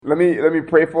let me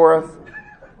pray for us,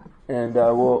 and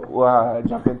we'll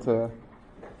jump into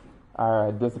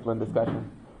our discipline discussion.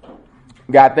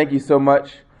 God, thank you so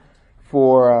much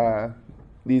for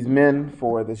these men,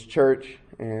 for this church,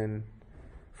 and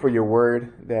for your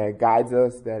word that guides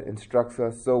us, that instructs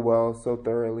us so well, so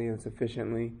thoroughly and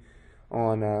sufficiently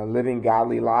on living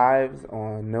godly lives,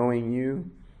 on knowing you,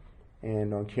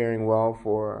 and on caring well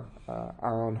for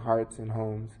our own hearts and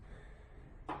homes.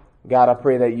 God, I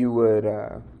pray that you would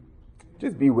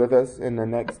just be with us in the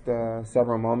next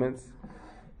several moments,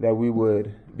 that we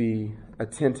would be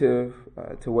attentive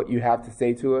to what you have to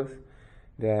say to us,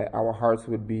 that our hearts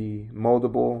would be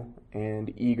moldable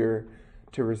and eager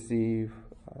to receive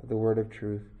the word of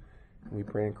truth. We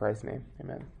pray in Christ's name.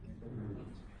 Amen.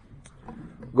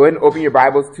 Go ahead and open your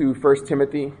Bibles to 1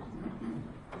 Timothy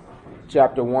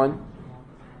chapter 1.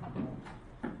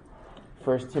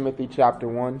 1 Timothy chapter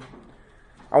 1.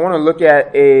 I want to look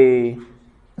at a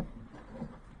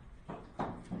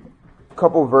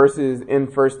couple verses in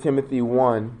 1 Timothy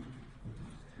 1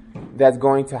 that's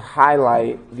going to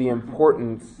highlight the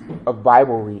importance of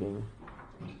Bible reading.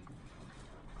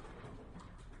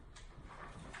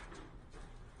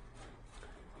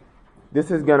 This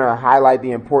is going to highlight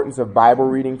the importance of Bible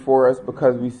reading for us,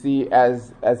 because we see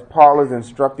as Paul is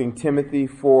instructing Timothy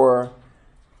for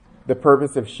the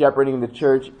purpose of shepherding the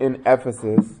church in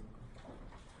Ephesus,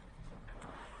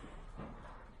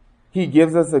 he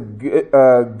gives us a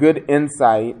good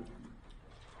insight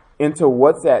into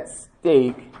what's at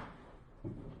stake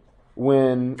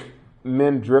when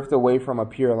men drift away from a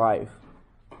pure life.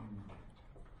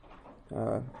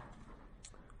 So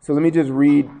let me just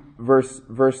read verse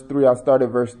 3. I'll start at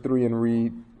verse 3 and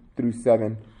read through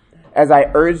 7. As I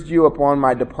urged you upon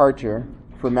my departure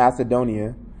for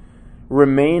Macedonia,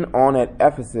 remain on at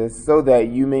Ephesus, so that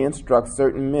you may instruct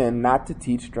certain men not to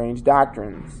teach strange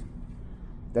doctrines.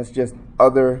 That's just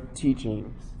other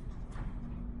teachings,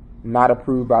 not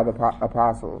approved by the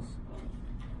apostles.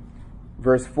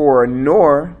 Verse 4,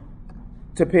 nor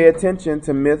to pay attention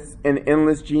to myths and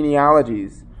endless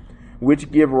genealogies,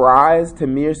 which give rise to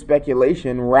mere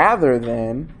speculation, rather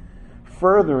than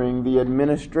furthering the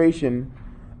administration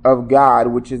of God,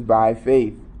 which is by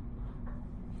faith.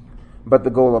 But the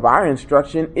goal of our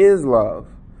instruction is love,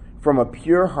 from a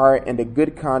pure heart and a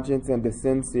good conscience and a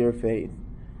sincere faith.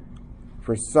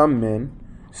 For some men,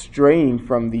 straying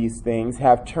from these things,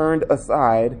 have turned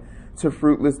aside to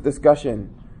fruitless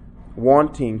discussion,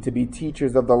 wanting to be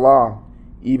teachers of the law,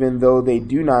 even though they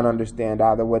do not understand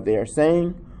either what they are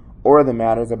saying or the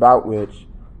matters about which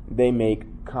they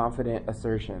make confident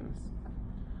assertions.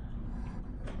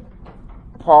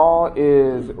 Paul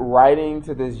is writing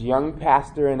to this young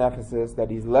pastor in Ephesus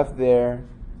that he's left there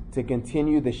to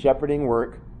continue the shepherding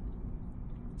work.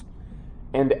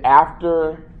 And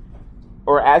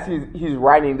as he's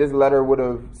writing, this letter would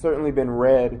have certainly been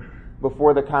read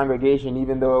before the congregation,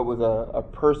 even though it was a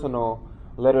personal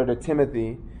letter to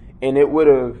Timothy. And it would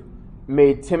have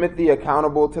made Timothy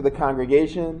accountable to the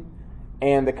congregation,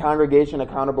 and the congregation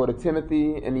accountable to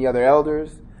Timothy and the other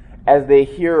elders, as they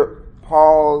hear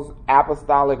Paul's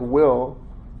apostolic will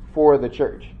for the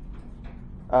church,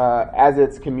 as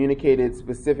it's communicated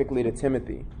specifically to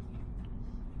Timothy.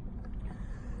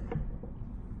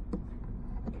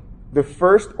 The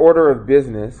first order of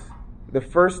business, the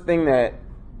first thing that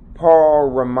Paul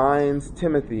reminds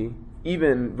Timothy,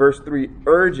 even verse 3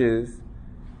 urges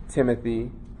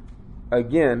Timothy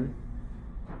again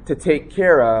to take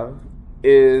care of,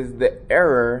 is the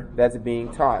error that's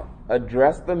being taught.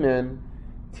 Address the men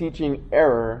teaching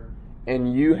error,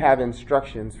 and you have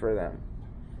instructions for them.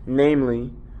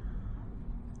 Namely,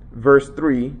 verse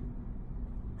 3,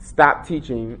 stop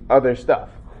teaching other stuff,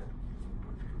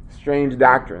 strange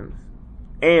doctrines.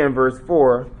 And verse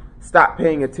 4, stop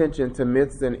paying attention to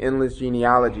myths and endless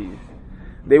genealogies.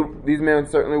 These men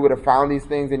certainly would have found these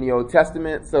things in the Old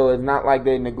Testament, so it's not like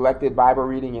they neglected Bible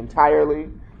reading entirely,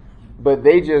 but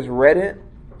they just read it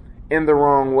in the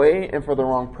wrong way and for the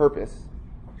wrong purpose.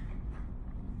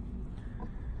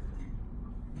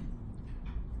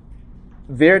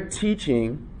 Their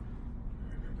teaching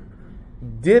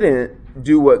didn't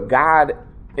do what God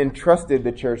entrusted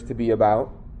the church to be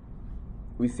about.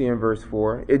 We see in verse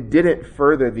 4, it didn't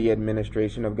further the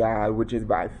administration of God, which is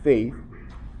by faith.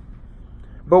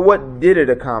 But what did it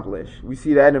accomplish? We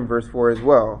see that in verse 4 as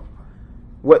well.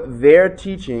 What they're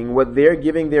teaching, what they're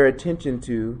giving their attention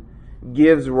to,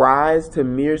 gives rise to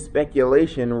mere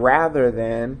speculation rather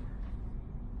than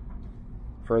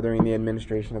furthering the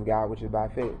administration of God, which is by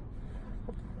faith.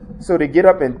 So to get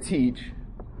up and teach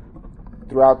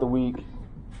throughout the week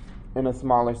in a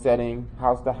smaller setting,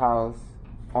 house to house,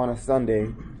 on a Sunday,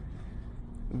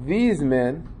 these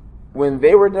men, when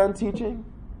they were done teaching,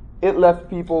 it left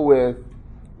people with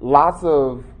lots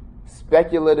of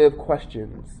speculative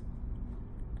questions,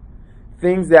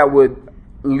 things that would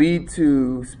lead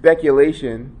to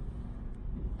speculation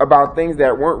about things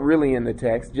that weren't really in the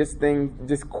text, just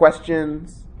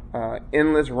questions,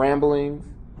 endless ramblings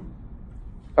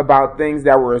about things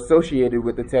that were associated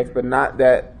with the text, but not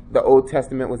that the Old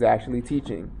Testament was actually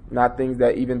teaching, not things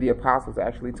that even the apostles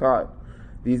actually taught.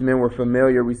 These men were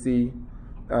familiar, we see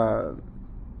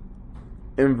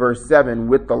in verse 7,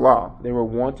 with the law. They were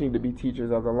wanting to be teachers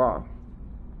of the law.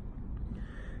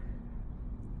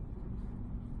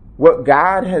 What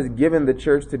God has given the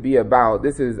church to be about,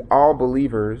 this is all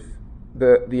believers.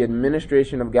 The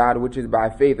administration of God, which is by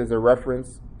faith, is a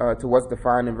reference to what's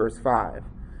defined in verse 5.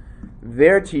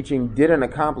 Their teaching didn't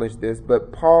accomplish this,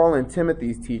 but Paul and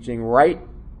Timothy's teaching, right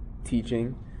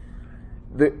teaching,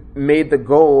 made the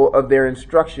goal of their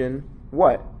instruction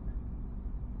what?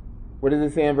 What does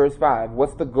it say in verse 5?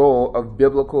 What's the goal of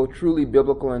truly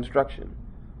biblical instruction?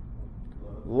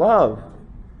 Love.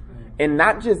 And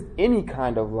not just any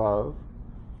kind of love,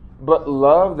 but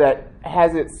love that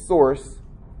has its source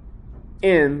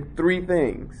in three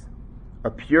things: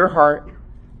 a pure heart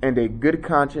and a good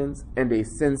conscience and a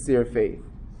sincere faith.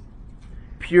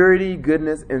 Purity,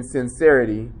 goodness, and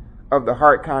sincerity of the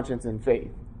heart, conscience, and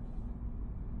faith.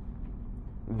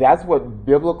 That's what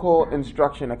biblical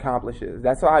instruction accomplishes.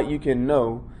 That's how you can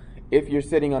know if you're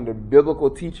sitting under biblical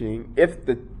teaching, if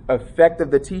the effect of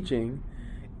the teaching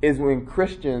is when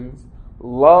Christians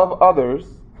love others,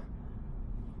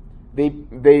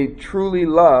 they truly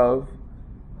love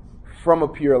from a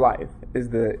pure life, is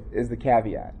the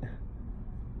caveat.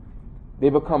 They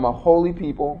become a holy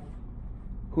people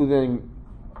who then,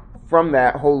 from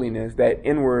that holiness, that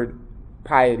inward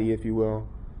piety, if you will,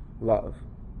 love.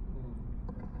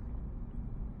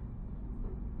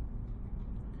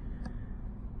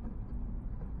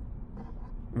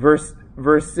 Verse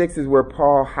 6 is where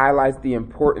Paul highlights the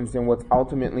importance and what's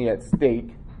ultimately at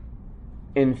stake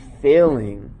in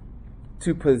failing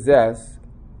to possess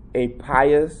a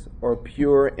pious or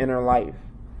pure inner life.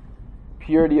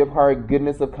 Purity of heart,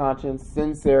 goodness of conscience,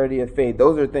 sincerity of faith.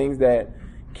 Those are things that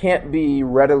can't be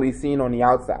readily seen on the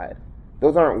outside.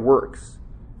 Those aren't works,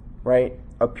 right?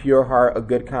 A pure heart, a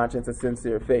good conscience, a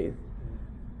sincere faith.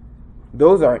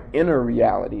 Those are inner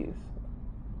realities.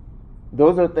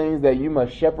 Those are things that you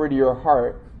must shepherd your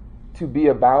heart to be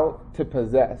about, to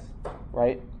possess,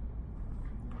 right?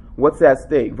 What's at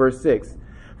stake? Verse 6.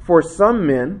 For some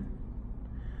men,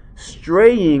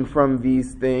 straying from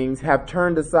these things, have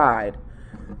turned aside.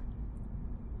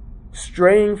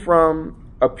 Straying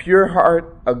from a pure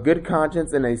heart, a good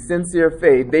conscience, and a sincere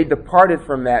faith, they departed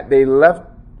from that. They left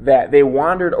that. They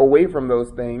wandered away from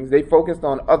those things. They focused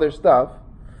on other stuff.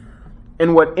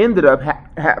 And what ended up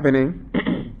happening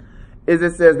is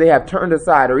it says they have turned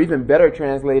aside, or even better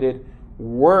translated,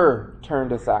 were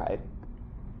turned aside.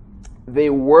 They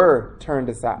were turned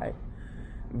aside.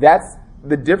 That's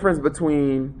the difference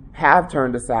between have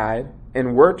turned aside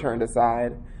and were turned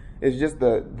aside, is just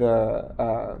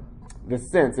the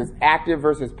sense. It's active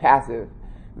versus passive.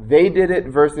 They did it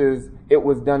versus it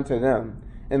was done to them.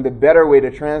 And the better way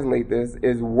to translate this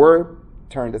is were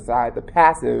turned aside, the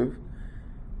passive.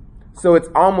 So it's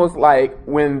almost like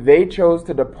when they chose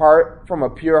to depart from a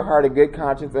pure heart, a good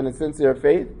conscience, and a sincere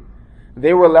faith,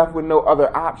 they were left with no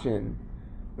other option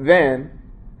than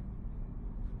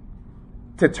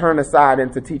to turn aside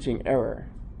into teaching error.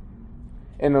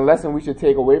 And the lesson we should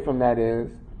take away from that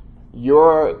is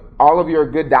all of your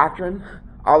good doctrine,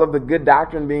 all of the good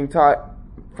doctrine being taught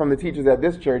from the teachers at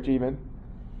this church even,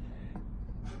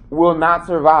 will not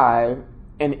survive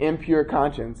an impure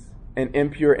conscience, an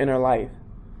impure inner life.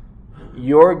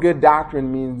 Your good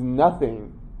doctrine means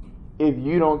nothing if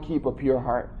you don't keep a pure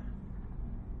heart.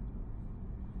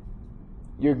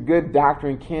 Your good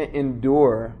doctrine can't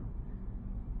endure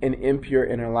an impure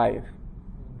inner life.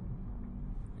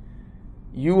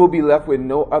 You will be left with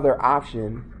no other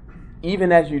option,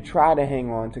 even as you try to hang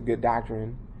on to good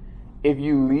doctrine. If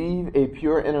you leave a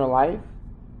pure inner life,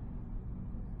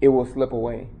 it will slip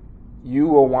away. You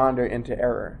will wander into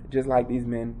error, just like these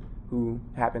men who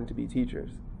happen to be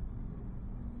teachers.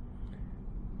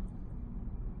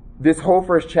 This whole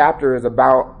first chapter is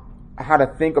about how to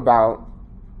think about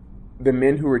the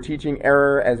men who were teaching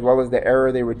error as well as the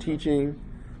error they were teaching.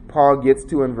 Paul gets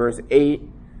to, in verse 8,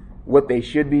 what they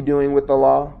should be doing with the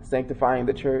law, sanctifying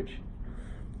the church.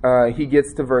 He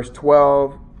gets to verse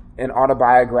 12, an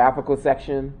autobiographical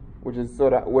section, which is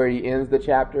sort of where he ends the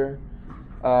chapter,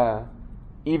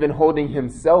 even holding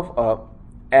himself up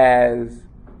as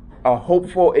a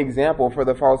hopeful example for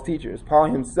the false teachers. Paul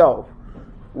himself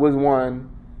was one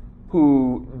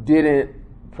who didn't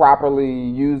properly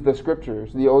use the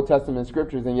scriptures, the Old Testament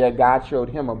scriptures, and yet God showed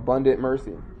him abundant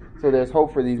mercy. So there's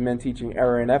hope for these men teaching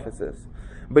error in Ephesus.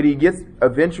 But he gets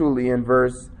eventually in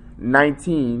verse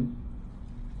 19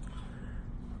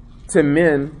 to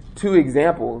men, two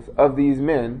examples of these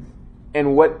men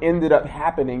and what ended up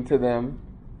happening to them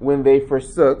when they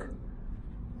forsook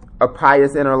a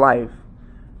pious inner life.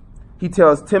 He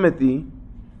tells Timothy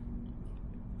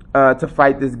to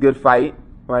fight this good fight,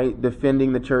 right?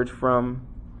 Defending the church from,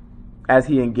 as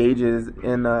he engages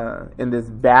in this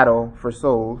battle for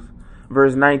souls.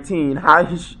 Verse 19,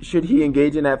 how should he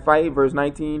engage in that fight? Verse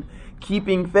 19,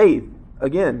 keeping faith,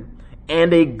 again,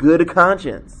 and a good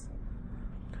conscience,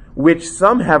 which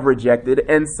some have rejected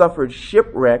and suffered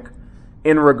shipwreck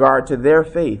in regard to their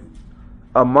faith.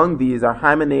 Among these are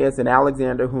Hymenaeus and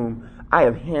Alexander, whom I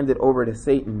have handed over to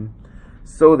Satan,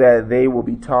 so that they will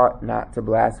be taught not to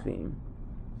blaspheme.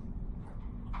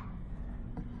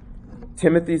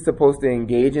 Timothy's supposed to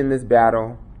engage in this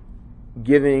battle,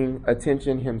 giving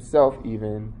attention himself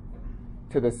even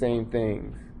to the same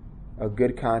things: a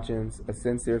good conscience, a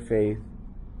sincere faith,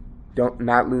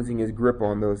 not losing his grip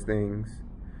on those things,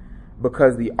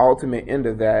 because the ultimate end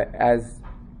of that, as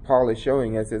Paul is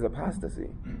showing us, is apostasy.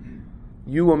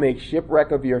 You will make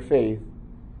shipwreck of your faith.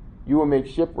 You will make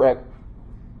shipwreck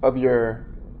of your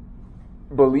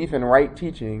belief in right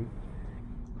teaching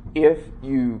if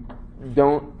you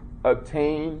don't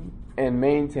obtain and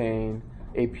maintain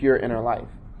a pure inner life.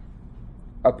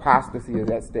 Apostasy is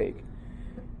at stake.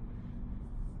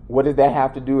 What does that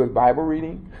have to do with Bible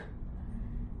reading?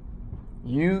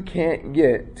 You can't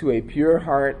get to a pure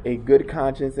heart, a good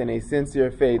conscience, and a sincere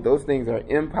faith. Those things are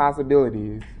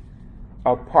impossibilities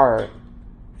apart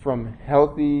from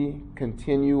healthy,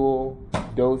 continual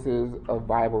doses of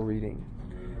Bible reading.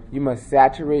 You must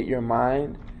saturate your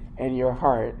mind and your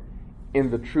heart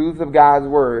in the truths of God's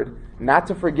Word, not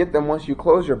to forget them once you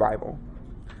close your Bible,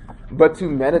 but to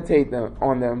meditate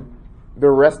on them the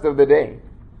rest of the day.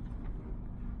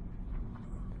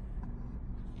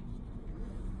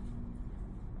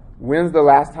 When's the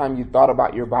last time you thought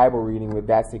about your Bible reading with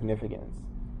that significance?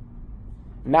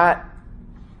 Not,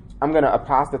 I'm going to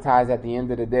apostatize at the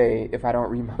end of the day if I don't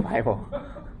read my Bible.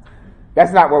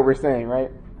 That's not what we're saying,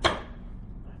 right?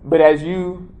 But as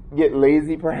you get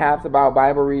lazy perhaps about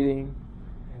Bible reading,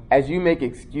 as you make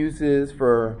excuses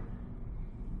for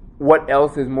what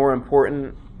else is more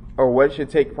important or what should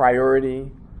take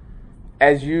priority,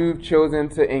 as you've chosen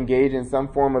to engage in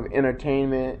some form of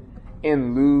entertainment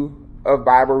in lieu of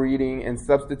Bible reading and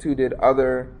substituted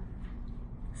other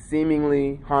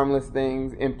seemingly harmless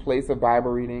things in place of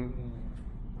Bible reading,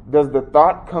 does the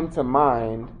thought come to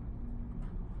mind,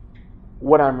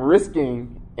 what I'm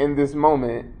risking in this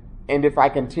moment, and if I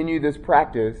continue this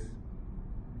practice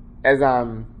as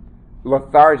I'm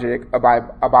lethargic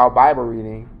about Bible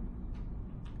reading,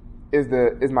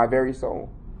 is my very soul?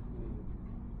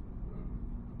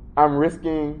 I'm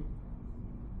risking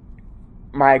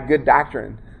my good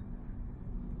doctrine.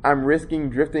 I'm risking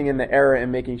drifting into error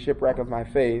and making shipwreck of my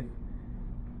faith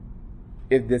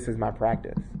if this is my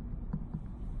practice.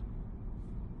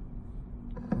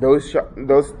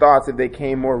 Those thoughts, if they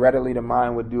came more readily to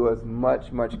mind, would do us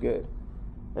much, much good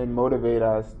and motivate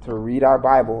us to read our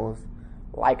Bibles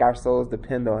like our souls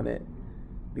depend on it,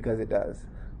 because it does.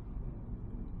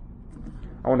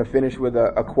 I want to finish with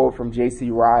a quote from J.C.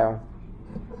 Ryle.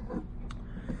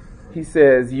 He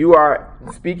says, you are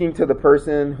speaking to the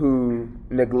person who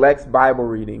neglects Bible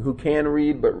reading, who can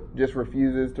read but just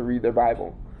refuses to read their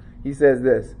Bible. He says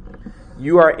this: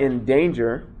 you are in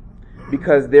danger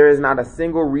because there is not a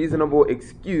single reasonable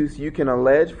excuse you can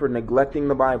allege for neglecting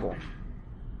the Bible.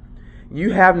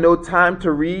 You have no time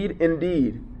to read,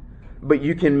 indeed, but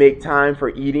you can make time for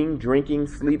eating, drinking,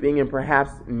 sleeping, and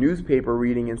perhaps newspaper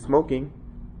reading and smoking.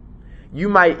 You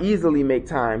might easily make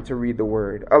time to read the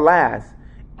Word. Alas,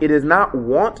 it is not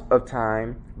want of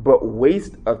time, but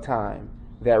waste of time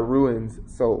that ruins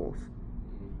souls.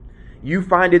 You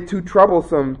find it too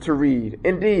troublesome to read.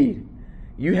 Indeed,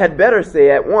 you had better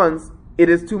say at once, it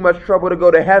is too much trouble to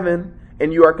go to heaven,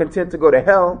 and you are content to go to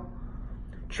hell.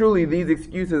 Truly, these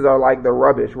excuses are like the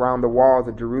rubbish round the walls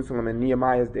of Jerusalem in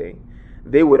Nehemiah's day.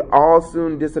 They would all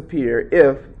soon disappear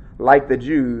if, like the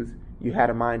Jews, you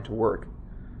had a mind to work.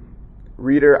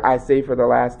 Reader, I say for the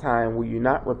last time, will you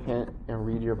not repent and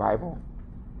read your Bible?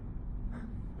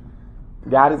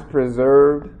 God has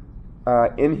preserved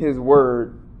in His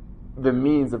Word the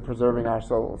means of preserving our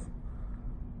souls.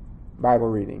 Bible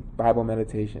reading, Bible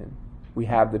meditation. We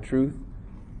have the truth,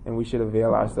 and we should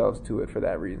avail ourselves to it for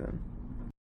that reason.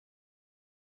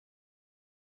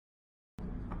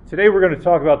 Today we're going to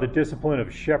talk about the discipline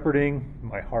of shepherding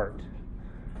my heart.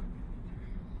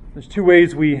 There's two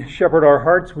ways we shepherd our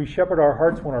hearts. We shepherd our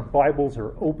hearts when our Bibles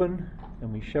are open,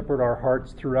 and we shepherd our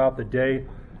hearts throughout the day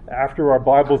after our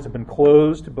Bibles have been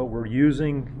closed, but we're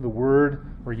using the Word,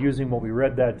 we're using what we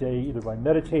read that day, either by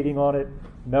meditating on it,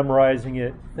 memorizing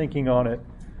it, thinking on it,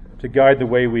 to guide the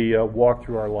way we walk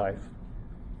through our life.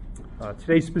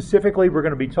 Today specifically, we're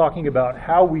going to be talking about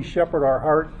how we shepherd our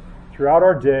heart throughout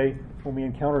our day when we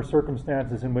encounter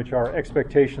circumstances in which our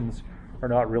expectations are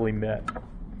not really met.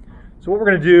 So what we're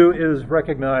going to do is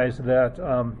recognize that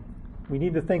we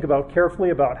need to think carefully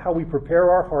about how we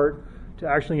prepare our heart to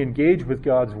actually engage with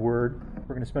God's Word.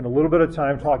 We're going to spend a little bit of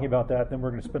time talking about that, then we're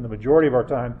going to spend the majority of our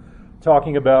time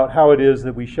talking about how it is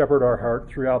that we shepherd our heart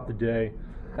throughout the day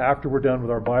after we're done with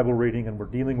our Bible reading and we're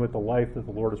dealing with the life that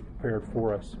the Lord has prepared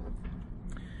for us.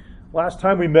 Last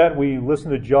time we met, we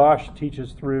listened to Josh teach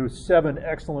us through 7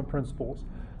 excellent principles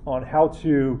on how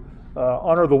to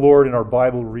honor the Lord in our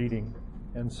Bible reading.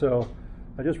 And so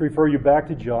I just refer you back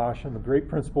to Josh and the great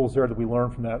principles there that we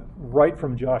learned from that, right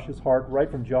from Josh's heart,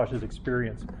 right from Josh's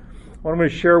experience. What I'm going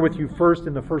to share with you first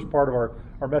in the first part of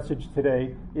our message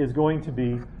today is going to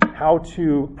be how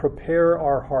to prepare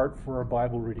our heart for our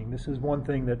Bible reading. This is one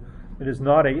thing that it is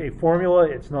not a formula,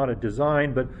 it's not a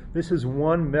design, but this is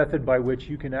one method by which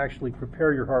you can actually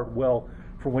prepare your heart well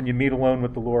for when you meet alone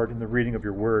with the Lord in the reading of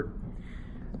your Word.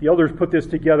 The elders put this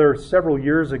together several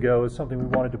years ago as something we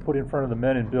wanted to put in front of the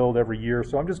men and build every year,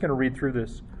 so I'm just going to read through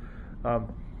this.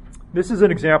 This is an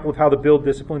example of how the build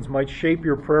disciplines might shape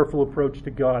your prayerful approach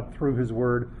to God through His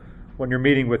Word when you're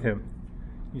meeting with Him.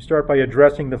 You start by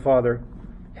addressing the Father,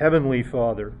 Heavenly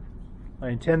Father. I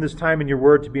intend this time in your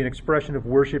Word to be an expression of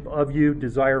worship of you,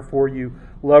 desire for you,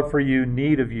 love for you,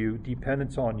 need of you,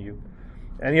 dependence on you.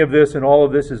 Any of this and all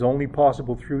of this is only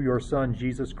possible through your Son,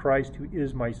 Jesus Christ, who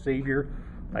is my Savior.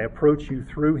 I approach you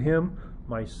through Him,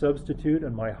 my substitute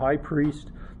and my high priest,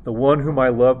 the one whom I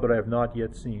love but I have not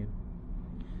yet seen.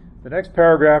 The next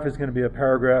paragraph is going to be a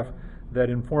paragraph that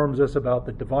informs us about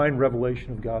the divine revelation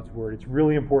of God's Word. It's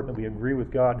really important that we agree with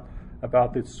God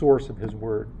about the source of His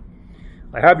Word.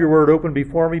 I have your Word open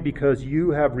before me because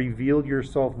you have revealed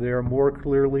yourself there more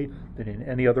clearly than in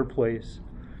any other place.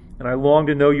 And I long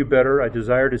to know you better. I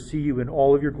desire to see you in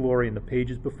all of your glory in the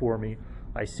pages before me.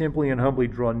 I simply and humbly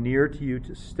draw near to you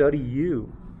to study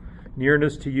you.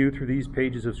 Nearness to you through these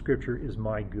pages of Scripture is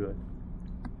my good.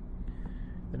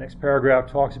 The next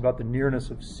paragraph talks about the nearness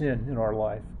of sin in our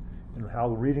life and how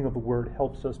the reading of the Word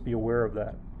helps us be aware of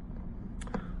that.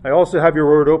 I also have your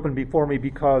Word open before me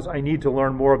because I need to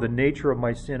learn more of the nature of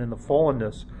my sin and the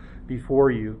fallenness before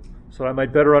you, so that I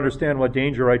might better understand what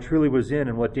danger I truly was in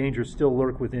and what dangers still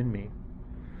lurk within me.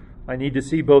 I need to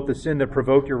see both the sin that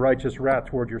provoked your righteous wrath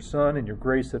toward your Son and your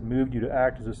grace that moved you to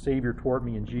act as a Savior toward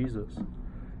me in Jesus.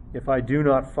 If I do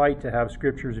not fight to have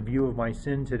Scripture's view of my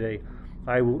sin today,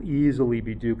 I will easily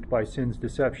be duped by sin's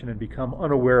deception and become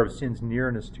unaware of sin's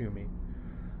nearness to me.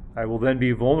 I will then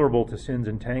be vulnerable to sin's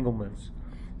entanglements.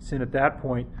 Sin at that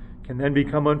point can then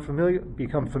become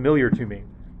familiar to me.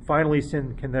 Finally,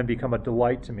 sin can then become a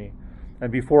delight to me.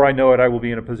 And before I know it, I will be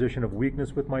in a position of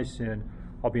weakness with my sin.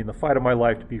 I'll be in the fight of my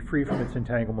life to be free from its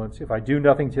entanglements. If I do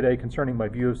nothing today concerning my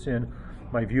view of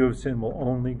sin will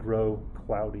only grow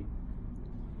cloudy.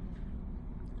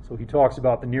 So he talks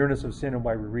about the nearness of sin and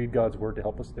why we read God's Word to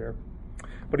help us there.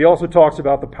 But he also talks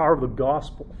about the power of the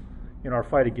gospel in our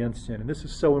fight against sin. And this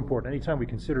is so important. Anytime we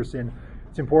consider sin,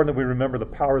 it's important that we remember the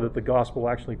power that the gospel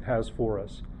actually has for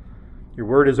us. Your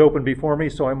Word is open before me,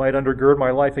 so I might undergird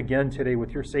my life again today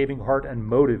with your saving heart and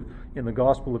motive in the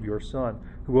gospel of your Son,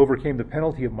 who overcame the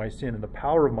penalty of my sin and the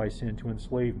power of my sin to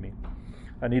enslave me.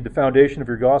 I need the foundation of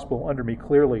your gospel under me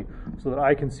clearly so that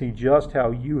I can see just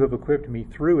how you have equipped me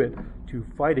through it to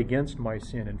fight against my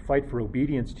sin and fight for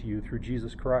obedience to you through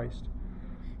Jesus Christ.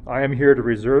 I am here to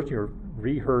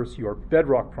rehearse your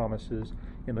bedrock promises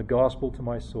in the gospel to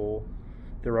my soul.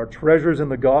 There are treasures in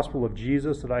the gospel of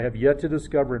Jesus that I have yet to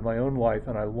discover in my own life,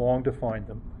 and I long to find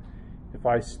them. If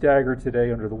I stagger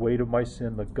today under the weight of my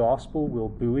sin, the gospel will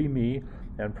buoy me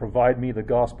and provide me the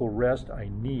gospel rest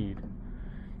I need.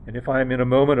 And if I am in a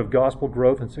moment of gospel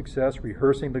growth and success,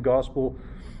 rehearsing the gospel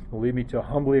will lead me to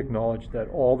humbly acknowledge that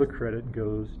all the credit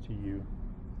goes to you.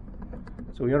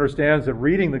 So he understands that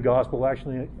reading the gospel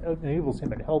actually enables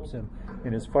him and helps him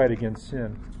in his fight against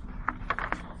sin.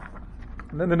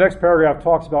 And then the next paragraph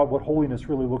talks about what holiness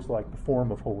really looks like, the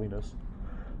form of holiness.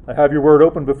 I have your word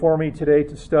open before me today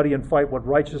to study and fight what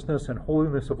righteousness and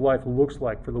holiness of life looks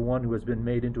like for the one who has been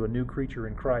made into a new creature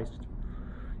in Christ.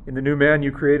 In the new man,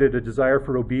 you created a desire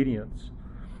for obedience.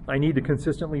 I need to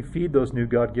consistently feed those new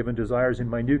God-given desires in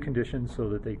my new conditions so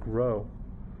that they grow.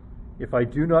 If I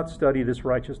do not study this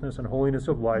righteousness and holiness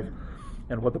of life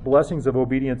and what the blessings of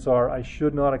obedience are, I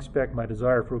should not expect my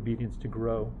desire for obedience to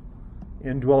grow.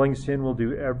 Indwelling sin will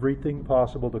do everything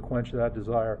possible to quench that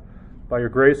desire. By your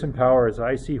grace and power, as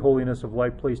I see holiness of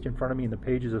life placed in front of me in the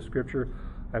pages of Scripture,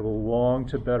 I will long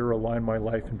to better align my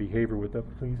life and behavior with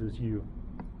what pleases you.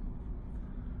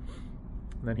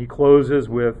 And then he closes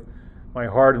with, my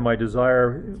heart and my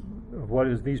desire of what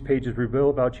is these pages reveal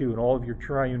about you and all of your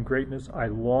triune greatness. I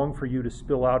long for you to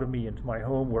spill out of me into my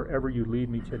home wherever you lead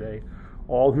me today.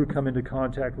 All who come into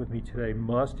contact with me today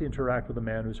must interact with a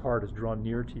man whose heart is drawn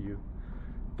near to you.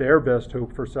 Their best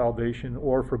hope for salvation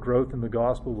or for growth in the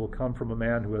gospel will come from a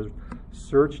man who has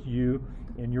searched you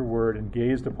in your word and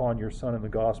gazed upon your Son in the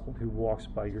gospel, who walks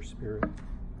by your Spirit.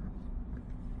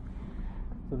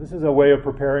 So this is a way of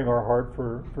preparing our heart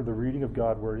for the reading of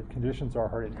God's word. It conditions our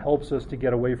heart. It helps us to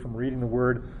get away from reading the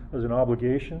word as an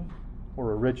obligation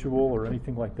or a ritual or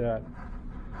anything like that.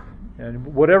 And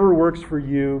whatever works for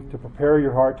you to prepare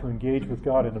your heart to engage with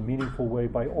God in a meaningful way,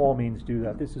 by all means do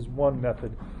that. This is one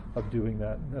method of doing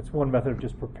that. That's one method of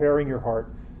just preparing your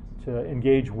heart to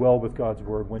engage well with God's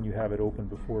word when you have it open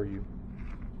before you.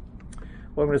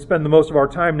 What I'm going to spend the most of our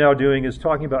time now doing is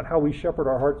talking about how we shepherd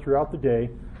our heart throughout the day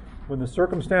when the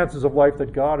circumstances of life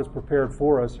that God has prepared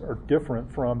for us are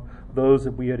different from those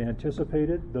that we had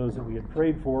anticipated, those that we had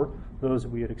prayed for, those that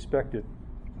we had expected.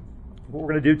 What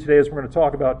we're going to do today is we're going to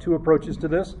talk about two approaches to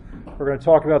this. We're going to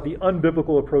talk about the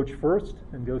unbiblical approach first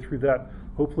and go through that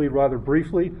hopefully rather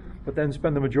briefly, but then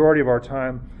spend the majority of our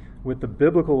time with the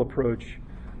biblical approach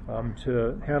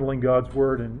to handling God's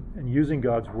word and using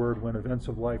God's word when events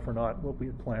of life are not what we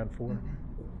had planned for.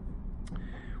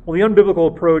 Well, the unbiblical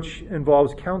approach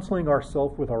involves counseling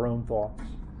ourselves with our own thoughts.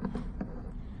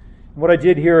 And what I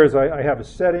did here is I have a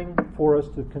setting for us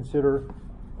to consider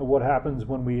what happens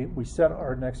when we set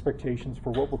our expectations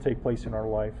for what will take place in our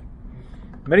life.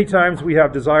 Many times we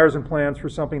have desires and plans for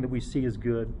something that we see as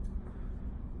good.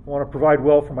 I want to provide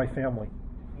well for my family.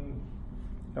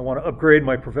 I want to upgrade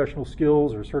my professional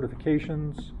skills or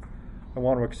certifications. I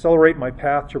want to accelerate my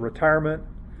path to retirement.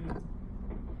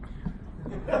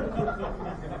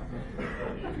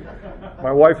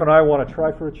 My wife and I want to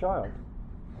try for a child.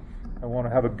 I want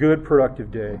to have a good,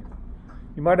 productive day.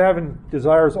 You might have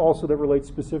desires also that relate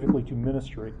specifically to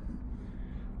ministry.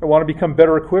 I want to become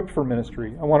better equipped for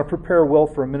ministry. I want to prepare well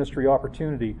for a ministry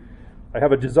opportunity. I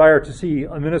have a desire to see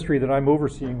a ministry that I'm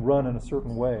overseeing run in a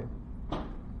certain way.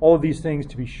 All of these things,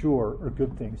 to be sure, are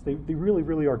good things. They really,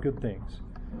 really are good things.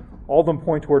 All of them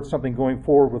point towards something going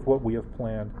forward with what we have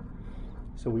planned.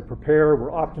 So we prepare,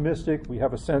 we're optimistic, we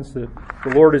have a sense that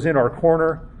the Lord is in our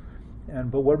corner.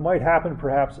 But what might happen,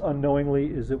 perhaps unknowingly,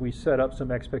 is that we set up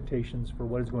some expectations for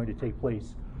what is going to take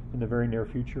place in the very near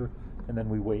future, and then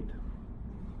we wait.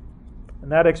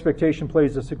 And that expectation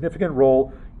plays a significant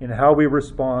role in how we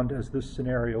respond as this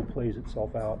scenario plays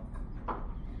itself out.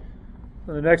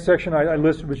 And the next section I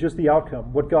listed was just the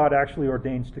outcome, what God actually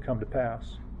ordains to come to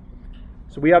pass.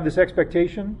 So we have this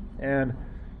expectation, and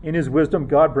in His wisdom,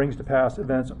 God brings to pass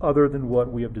events other than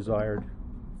what we have desired.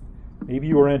 Maybe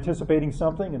you were anticipating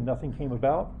something and nothing came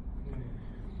about.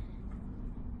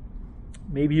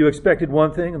 Maybe you expected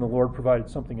one thing and the Lord provided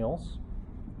something else.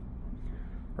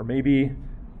 Or maybe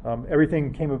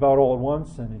everything came about all at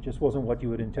once and it just wasn't what you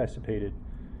had anticipated.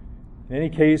 In any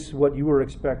case, what you were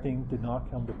expecting did not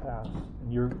come to pass.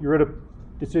 And you're at a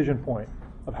decision point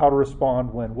of how to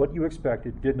respond when what you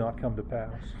expected did not come to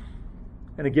pass.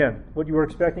 And again, what you were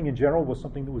expecting in general was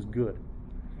something that was good.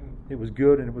 It was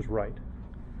good and it was right.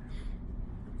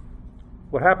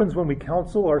 What happens when we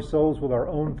counsel ourselves with our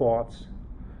own thoughts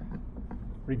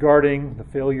regarding the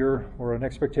failure or an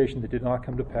expectation that did not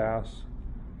come to pass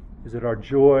is that our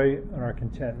joy and our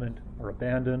contentment are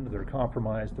abandoned, they're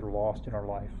compromised, they're lost in our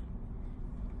life.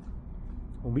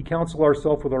 When we counsel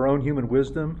ourselves with our own human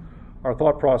wisdom, our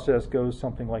thought process goes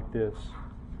something like this.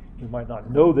 You might not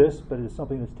know this, but it is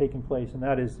something that's taking place, and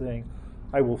that is saying,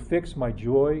 I will fix my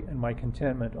joy and my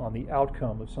contentment on the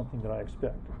outcome of something that I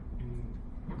expect.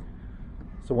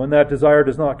 So when that desire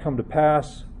does not come to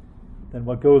pass, then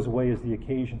what goes away is the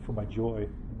occasion for my joy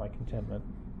and my contentment.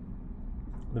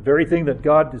 The very thing that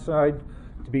God decided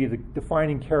to be the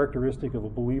defining characteristic of a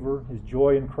believer, his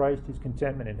joy in Christ, his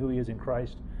contentment in who he is in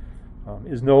Christ,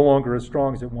 is no longer as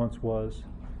strong as it once was,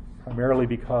 primarily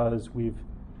because we've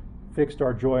fixed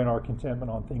our joy and our contentment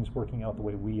on things working out the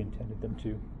way we intended them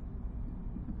to.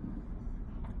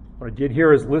 What I did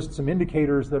here is list some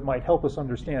indicators that might help us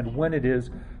understand when it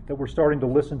is that we're starting to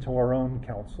listen to our own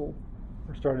counsel.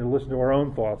 We're starting to listen to our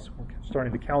own thoughts. We're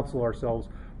starting to counsel ourselves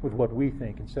with what we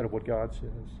think instead of what God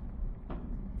says.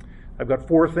 I've got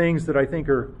 4 things that I think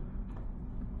are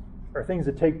things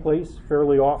that take place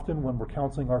fairly often when we're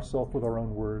counseling ourselves with our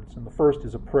own words. And the first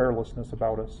is a prayerlessness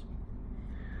about us.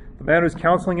 The man who's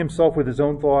counseling himself with his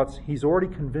own thoughts, he's already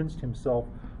convinced himself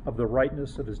of the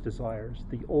rightness of his desires,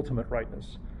 the ultimate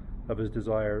rightness of his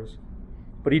desires.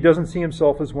 But he doesn't see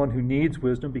himself as one who needs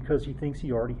wisdom because he thinks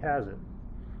he already has it.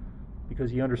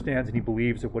 Because he understands and he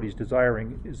believes that what he's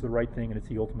desiring is the right thing and it's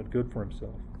the ultimate good for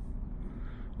himself.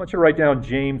 I want you to write down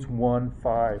James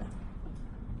 1:5.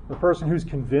 The person who's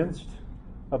convinced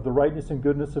of the rightness and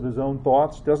goodness of his own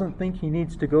thoughts doesn't think he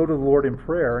needs to go to the Lord in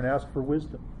prayer and ask for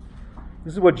wisdom.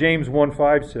 This is what James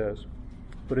 1:5 says.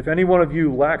 But if any one of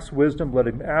you lacks wisdom, let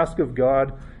him ask of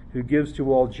God, who gives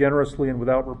to all generously and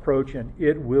without reproach, and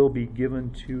it will be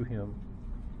given to him.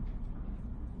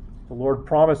 The Lord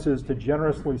promises to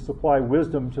generously supply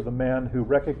wisdom to the man who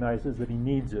recognizes that he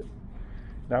needs it.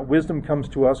 That wisdom comes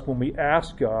to us when we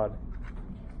ask God.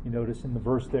 You notice in the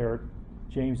verse there,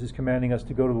 James is commanding us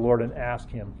to go to the Lord and ask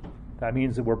him. That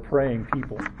means that we're praying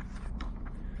people.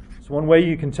 So one way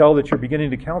you can tell that you're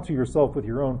beginning to counsel yourself with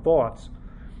your own thoughts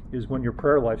is when your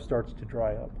prayer life starts to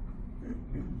dry up.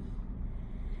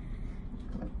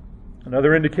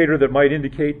 Another indicator that might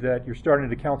indicate that you're starting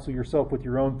to counsel yourself with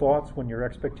your own thoughts when your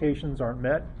expectations aren't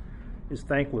met is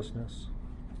thanklessness.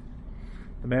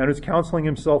 The man who's counseling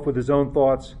himself with his own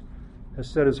thoughts has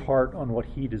set his heart on what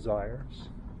he desires.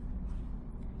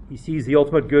 He sees the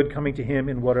ultimate good coming to him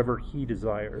in whatever he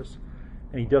desires,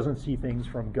 and he doesn't see things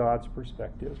from God's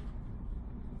perspective.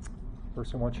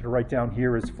 Verse I want you to write down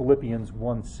here is Philippians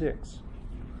 1:6.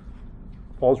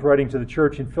 Paul's writing to the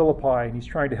church in Philippi, and he's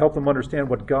trying to help them understand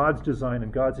what God's design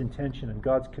and God's intention and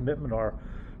God's commitment are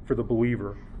for the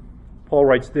believer. Paul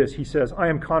writes this, he says, I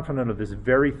am confident of this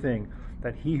very thing,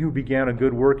 that he who began a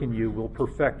good work in you will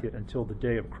perfect it until the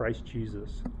day of Christ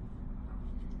Jesus.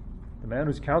 The man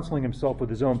who's counseling himself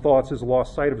with his own thoughts has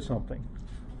lost sight of something.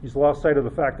 He's lost sight of the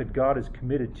fact that God is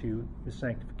committed to his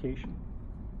sanctification.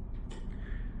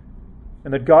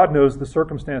 And that God knows the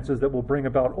circumstances that will bring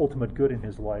about ultimate good in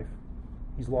his life.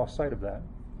 He's lost sight of that.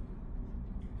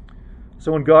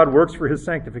 So when God works for his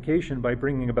sanctification by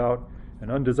bringing about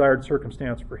an undesired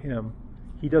circumstance for him,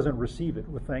 he doesn't receive it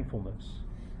with thankfulness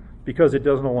because it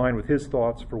doesn't align with his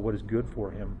thoughts for what is good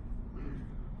for him.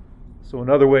 So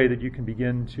another way that you can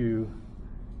begin to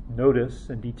notice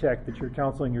and detect that you're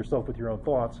counseling yourself with your own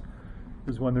thoughts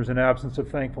is when there's an absence of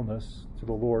thankfulness to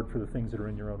the Lord for the things that are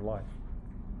in your own life.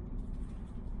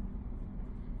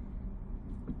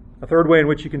 A third way in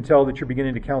which you can tell that you're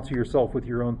beginning to counsel yourself with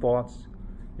your own thoughts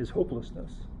is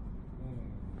hopelessness.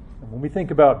 And when we think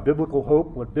about biblical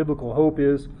hope, what biblical hope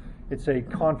is, it's a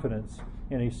confidence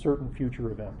in a certain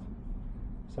future event.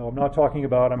 So I'm not talking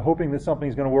about I'm hoping that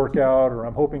something's going to work out or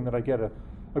I'm hoping that I get a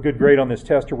good grade on this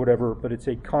test or whatever, but it's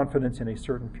a confidence in a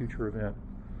certain future event.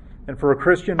 And for a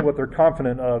Christian, what they're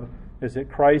confident of is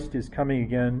that Christ is coming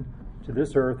again to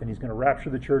this earth and he's going to rapture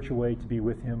the church away to be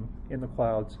with him in the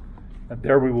clouds. And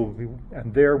there we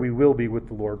will be with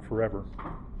the Lord forever.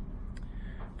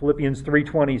 Philippians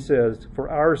 3:20 says, For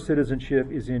our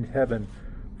citizenship is in heaven,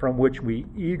 from which we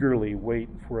eagerly wait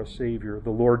for a Savior,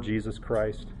 the Lord Jesus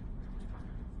Christ.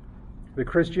 The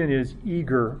Christian is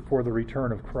eager for the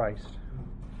return of Christ.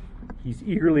 He's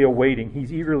eagerly awaiting,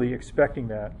 he's eagerly expecting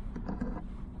that.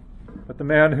 But the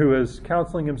man who is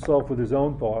counseling himself with his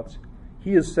own thoughts,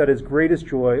 he has set his greatest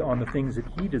joy on the things that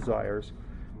he desires.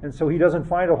 And so he doesn't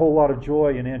find a whole lot of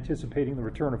joy in anticipating the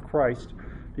return of Christ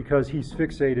because he's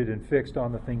fixated and fixed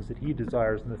on the things that he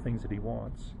desires and the things that he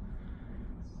wants.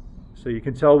 So you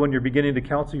can tell when you're beginning to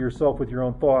counsel yourself with your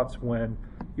own thoughts when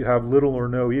you have little or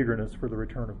no eagerness for the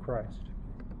return of Christ.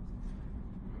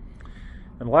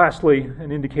 And lastly,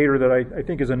 an indicator that I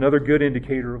think is another good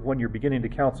indicator of when you're beginning to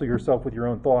counsel yourself with your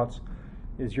own thoughts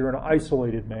is you're an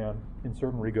isolated man in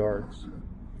certain regards.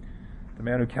 The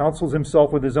man who counsels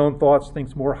himself with his own thoughts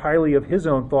thinks more highly of his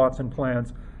own thoughts and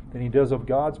plans than he does of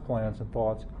God's plans and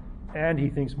thoughts, and he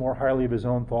thinks more highly of his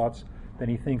own thoughts than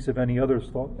he thinks of any other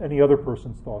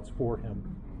person's thoughts for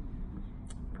him.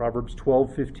 Proverbs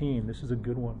 12:15. This is a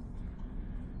good one.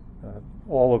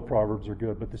 All of Proverbs are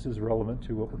good, but this is relevant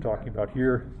to what we're talking about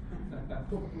here.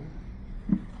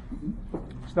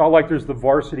 It's not like there's the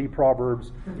varsity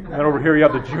Proverbs, and over here you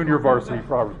have the junior varsity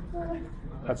Proverbs.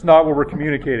 That's not what we're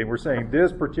communicating. We're saying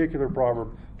this particular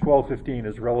Proverb, 12:15,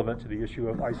 is relevant to the issue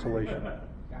of isolation.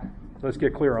 Let's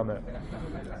get clear on that.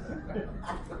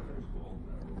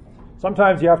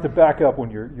 Sometimes you have to back up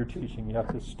when you're teaching. You have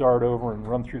to start over and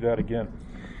run through that again.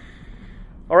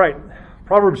 All right,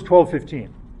 Proverbs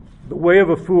 12:15. The way of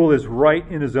a fool is right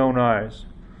in his own eyes,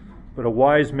 but a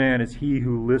wise man is he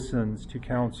who listens to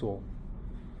counsel.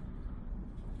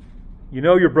 You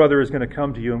know your brother is going to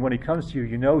come to you, and when he comes to you,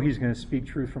 you know he's going to speak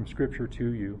truth from Scripture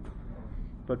to you.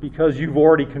 But because you've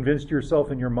already convinced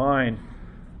yourself in your mind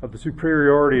of the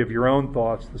superiority of your own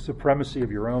thoughts, the supremacy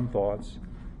of your own thoughts,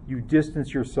 you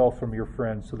distance yourself from your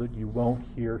friend so that you won't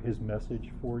hear his message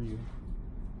for you.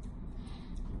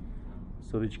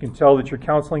 So that you can tell that you're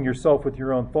counseling yourself with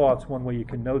your own thoughts. One way you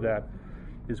can know that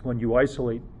is when you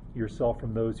isolate yourself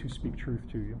from those who speak truth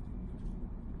to you.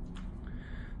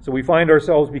 So we find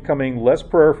ourselves becoming less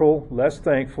prayerful, less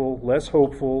thankful, less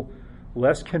hopeful,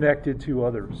 less connected to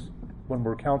others when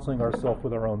we're counseling ourselves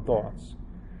with our own thoughts.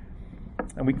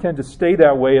 And we tend to stay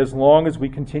that way as long as we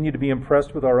continue to be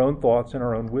impressed with our own thoughts and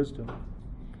our own wisdom.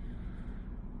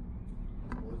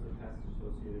 What was the passage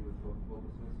associated with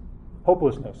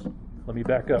hopelessness? Hopelessness. Let me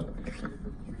back up.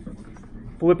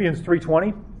 Philippians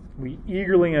 3:20, we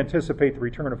eagerly anticipate the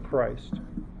return of Christ.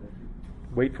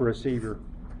 Wait for a Savior.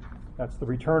 That's the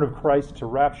return of Christ to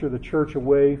rapture the church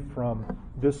away from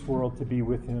this world to be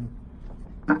with Him.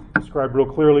 Described real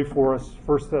clearly for us,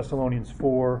 1 Thessalonians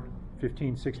 4,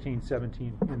 15, 16,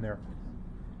 17 in there.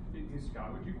 Hey,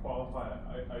 Scott, would you qualify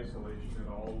isolation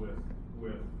at all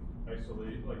with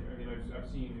isolate? Like, I mean, I've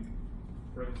seen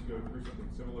friends go through something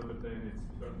similar, but then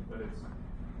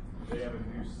they have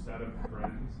a new set of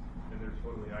friends, and they're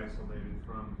totally isolated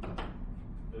from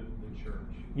the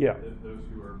church. Yeah. Those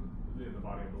who are in the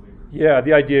body of believers. Yeah,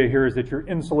 the idea here is that you're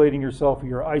insulating yourself, or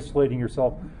you're isolating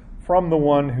yourself from the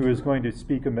one who is going to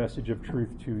speak a message of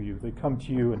truth to you. They come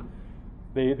to you and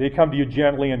they come to you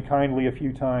gently and kindly a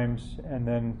few times, and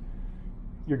then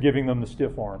you're giving them the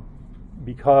stiff arm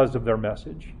because of their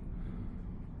message.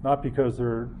 Not because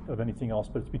they're of anything else,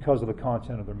 but it's because of the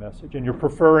content of their message. And you're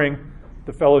preferring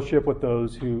the fellowship with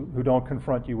those who don't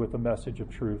confront you with the message of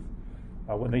truth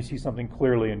when they see something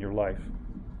clearly in your life.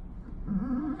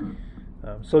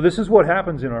 So this is what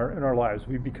happens in our lives.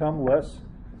 We become less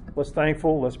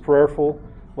thankful, less prayerful,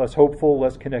 less hopeful,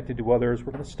 less connected to others.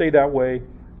 We're going to stay that way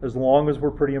as long as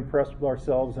we're pretty impressed with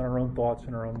ourselves and our own thoughts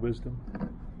and our own wisdom.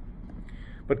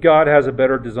 But God has a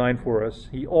better design for us.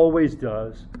 He always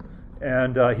does.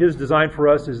 And His design for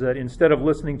us is that instead of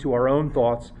listening to our own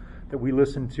thoughts, that we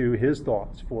listen to His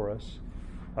thoughts for us.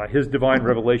 His divine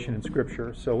revelation in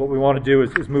Scripture. So what we want to do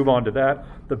is move on to that.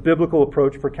 The biblical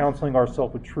approach for counseling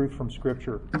ourselves with truth from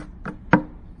Scripture.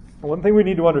 One thing we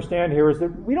need to understand here is that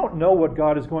we don't know what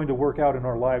God is going to work out in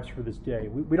our lives for this day.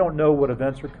 We don't know what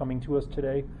events are coming to us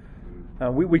today.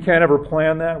 We can't ever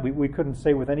plan that. We couldn't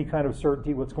say with any kind of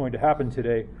certainty what's going to happen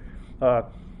today.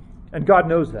 And God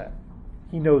knows that.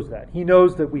 He knows that. He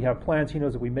knows that we have plans. He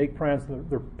knows that we make plans.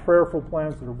 They're prayerful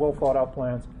plans. They're well thought out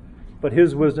plans. But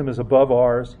His wisdom is above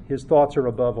ours. His thoughts are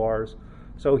above ours.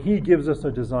 So He gives us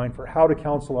a design for how to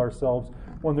counsel ourselves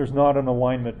when there's not an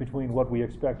alignment between what we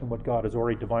expect and what God has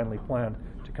already divinely planned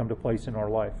to come to place in our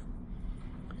life.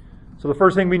 So the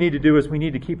first thing we need to do is we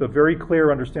need to keep a very clear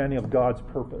understanding of God's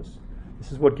purpose.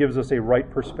 This is what gives us a right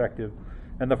perspective.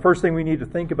 And the first thing we need to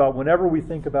think about whenever we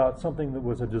think about something that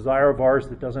was a desire of ours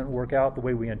that doesn't work out the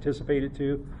way we anticipate it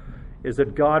to, is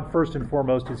that God first and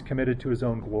foremost is committed to His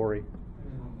own glory.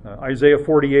 Isaiah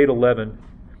 48:11,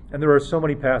 and there are so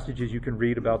many passages you can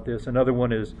read about this. Another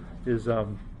one is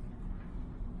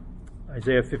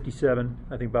Isaiah 57,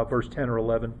 I think about verse 10 or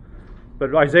 11.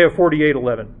 But Isaiah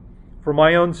 48:11, for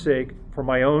my own sake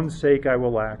I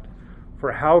will act.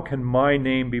 For how can my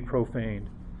name be profaned?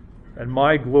 And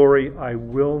my glory I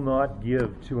will not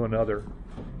give to another.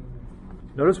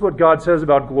 Notice what God says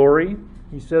about glory.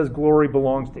 He says glory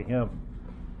belongs to Him.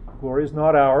 Glory is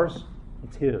not ours,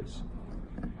 it's His.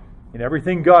 In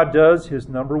everything God does, His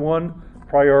number one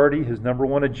priority, His number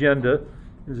one agenda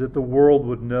is that the world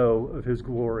would know of His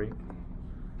glory.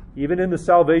 Even in the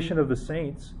salvation of the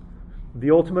saints,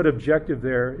 the ultimate objective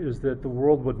there is that the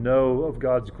world would know of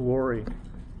God's glory.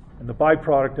 And the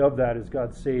byproduct of that is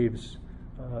God saves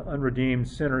unredeemed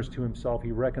sinners to Himself.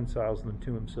 He reconciles them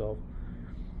to Himself.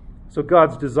 So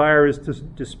God's desire is to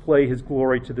display His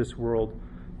glory to this world.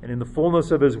 And in the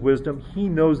fullness of His wisdom, He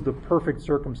knows the perfect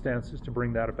circumstances to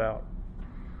bring that about.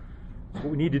 So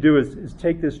what we need to do is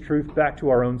take this truth back to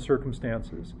our own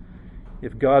circumstances.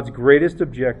 If God's greatest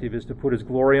objective is to put His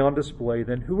glory on display,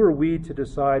 then who are we to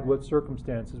decide what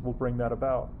circumstances will bring that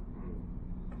about?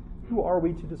 Who are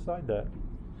we to decide that?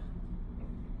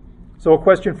 So a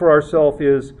question for ourselves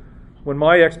is, when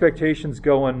my expectations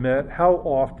go unmet, how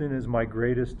often is my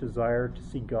greatest desire to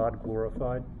see God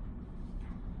glorified?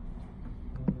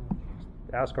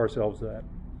 Ask ourselves that.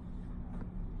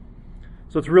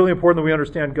 So it's really important that we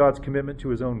understand God's commitment to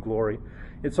His own glory.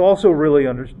 It's also really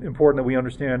important that we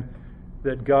understand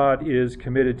that God is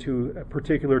committed to a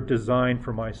particular design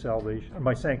for my salvation,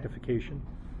 my sanctification.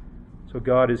 So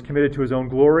God is committed to his own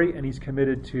glory, and he's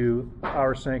committed to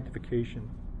our sanctification.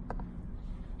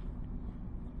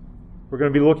 We're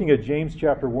going to be looking at James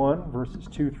chapter 1, verses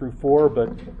 2 through 4,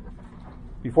 but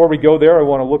before we go there, I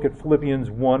want to look at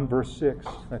Philippians 1, verse 6.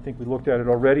 I think we looked at it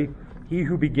already. He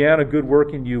who began a good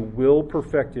work in you will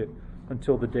perfect it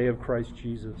until the day of Christ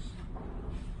Jesus.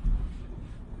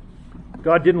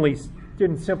 God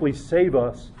didn't simply save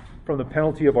us from the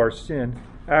penalty of our sin.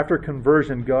 After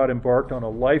conversion, God embarked on a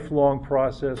lifelong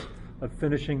process of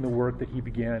finishing the work that he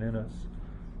began in us.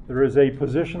 There is a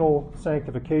positional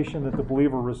sanctification that the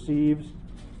believer receives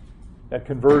at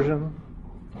conversion.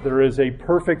 There is a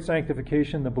perfect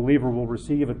sanctification the believer will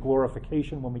receive at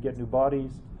glorification when we get new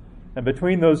bodies. And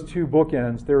between those two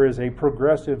bookends, there is a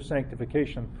progressive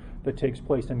sanctification that takes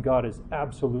place, and God is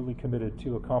absolutely committed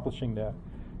to accomplishing that.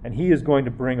 And he is going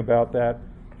to bring about that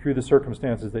through the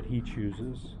circumstances that he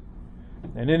chooses.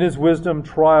 And in his wisdom,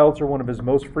 trials are one of his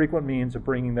most frequent means of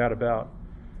bringing that about.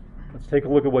 Let's take a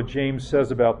look at what James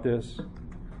says about this.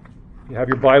 If you have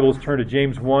your Bibles, turn to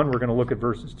James 1. We're going to look at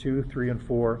verses 2, 3, and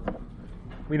 4.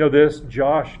 We know this.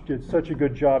 Josh did such a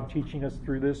good job teaching us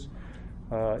through this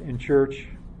in church.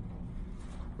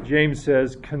 James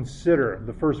says, consider.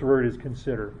 The first word is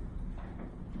consider.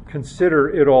 Consider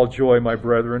it all joy, my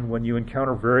brethren, when you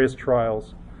encounter various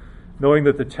trials, knowing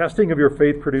that the testing of your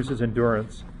faith produces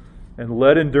endurance. And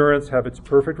let endurance have its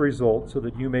perfect result, so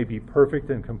that you may be perfect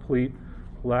and complete,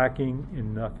 lacking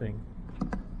in nothing.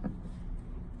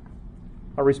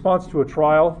 Our response to a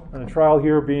trial, and a trial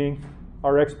here being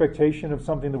our expectation of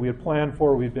something that we had planned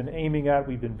for, we've been aiming at,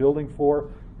 we've been building for,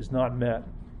 is not met.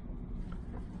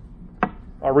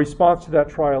 Our response to that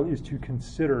trial is to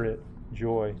consider it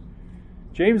joy.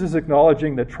 James is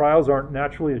acknowledging that trials aren't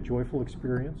naturally a joyful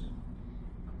experience,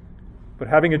 but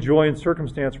having a joy in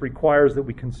circumstance requires that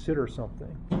we consider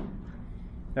something.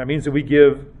 That means that we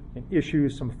give an issue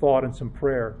some thought and some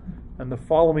prayer, and the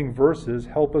following verses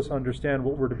help us understand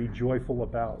what we're to be joyful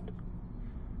about.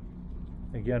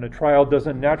 Again, a trial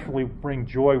doesn't naturally bring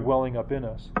joy welling up in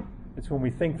us. It's when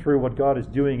we think through what God is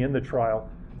doing in the trial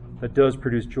that does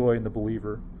produce joy in the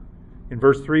believer. In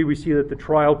verse 3, we see that the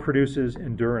trial produces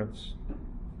endurance.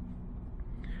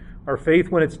 Our faith,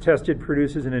 when it's tested,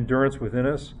 produces an endurance within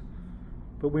us,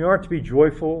 but we aren't to be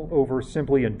joyful over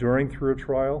simply enduring through a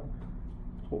trial.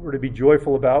 What we're to be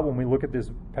joyful about when we look at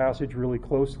this passage really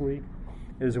closely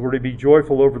is we're to be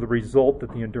joyful over the result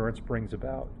that the endurance brings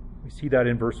about. We see that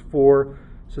in verse 4.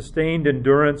 Sustained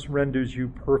endurance renders you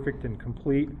perfect and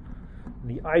complete. And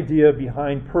the idea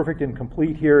behind perfect and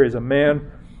complete here is a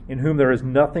man in whom there is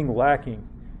nothing lacking.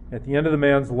 At the end of the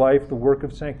man's life, the work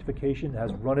of sanctification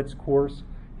has run its course.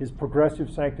 His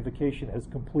progressive sanctification has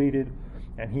completed,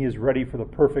 and he is ready for the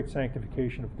perfect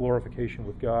sanctification of glorification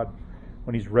with God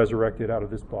when he's resurrected out of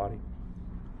this body.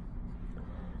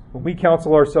 When we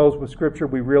counsel ourselves with Scripture,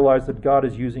 we realize that God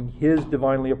is using his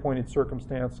divinely appointed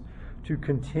circumstance to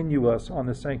continue us on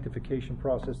the sanctification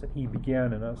process that he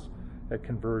began in us at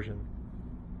conversion.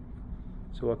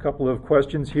 So a couple of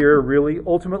questions here, really.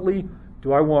 Ultimately,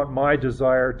 do I want my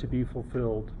desire to be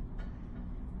fulfilled?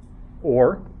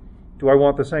 Or do I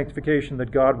want the sanctification that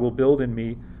God will build in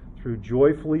me through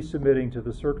joyfully submitting to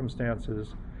the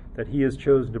circumstances that he has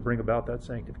chosen to bring about that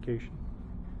sanctification?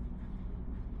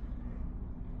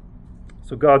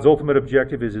 So God's ultimate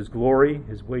objective is his glory,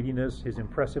 his weightiness, his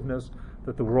impressiveness,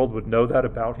 that the world would know that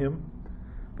about him.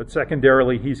 But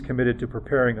secondarily, he's committed to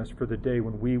preparing us for the day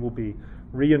when we will be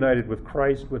reunited with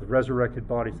Christ with resurrected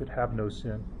bodies that have no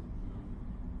sin.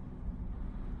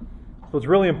 So it's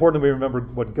really important that we remember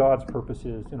what God's purpose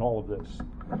is in all of this.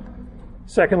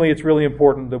 Secondly, it's really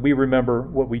important that we remember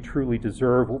what we truly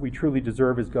deserve. What we truly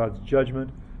deserve is God's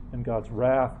judgment and God's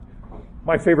wrath.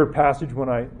 My favorite passage when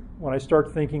I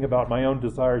start thinking about my own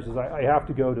desires is I have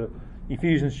to go to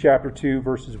Ephesians chapter 2,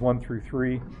 verses 1 through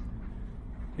 3.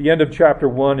 The end of chapter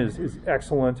 1 is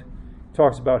excellent. It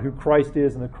talks about who Christ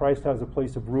is and that Christ has a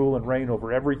place of rule and reign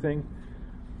over everything.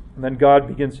 And then God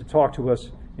begins to talk to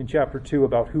us in chapter 2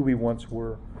 about who we once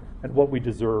were and what we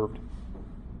deserved.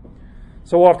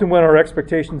 So often when our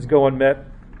expectations go unmet,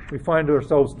 we find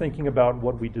ourselves thinking about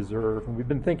what we deserve. And we've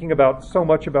been thinking about so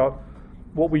much about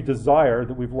what we desire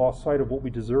that we've lost sight of what we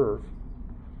deserve.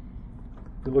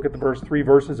 If we look at the first 3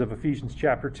 verses of Ephesians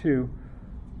chapter 2,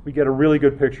 we get a really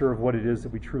good picture of what it is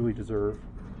that we truly deserve.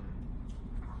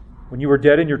 When you were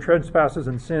dead in your trespasses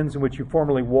and sins in which you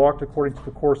formerly walked according to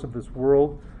the course of this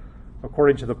world,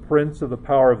 according to the prince of the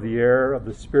power of the air, of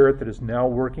the spirit that is now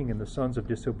working in the sons of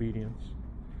disobedience,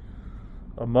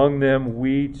 Among them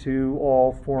we too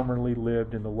all formerly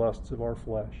lived in the lusts of our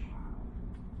flesh.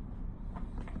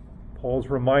 Paul's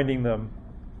reminding them,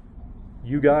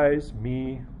 you guys,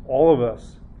 me, all of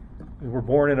us, we were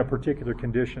born in a particular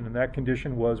condition, and that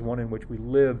condition was one in which we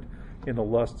lived in the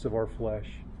lusts of our flesh.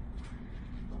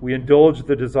 We indulged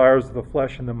the desires of the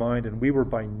flesh and the mind, and we were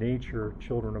by nature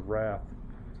children of wrath,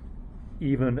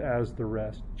 even as the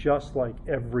rest, just like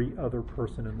every other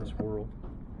person in this world.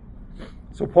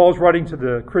 So Paul's writing to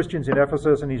the Christians in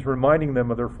Ephesus, and he's reminding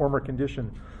them of their former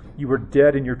condition. You were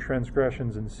dead in your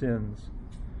transgressions and sins.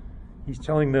 He's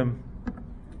telling them,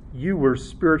 you were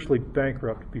spiritually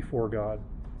bankrupt before God.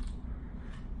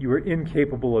 You were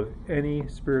incapable of any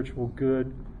spiritual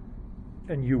good,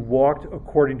 and you walked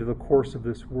according to the course of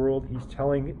this world. He's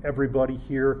telling everybody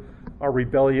here, our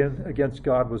rebellion against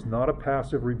God was not a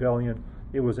passive rebellion.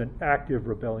 It was an active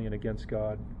rebellion against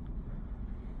God.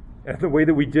 And the way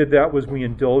that we did that was we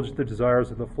indulged the desires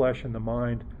of the flesh and the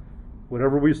mind.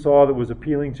 Whatever we saw that was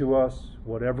appealing to us,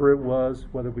 whatever it was,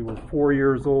 whether we were 4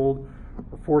 years old,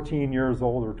 or 14 years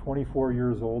old, or 24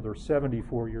 years old, or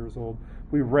 74 years old,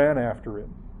 we ran after it.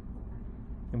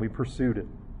 And we pursued it.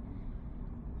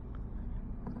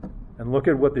 And look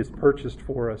at what this purchased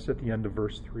for us at the end of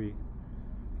verse 3.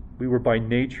 We were by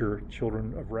nature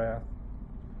children of wrath.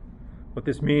 What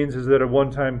this means is that at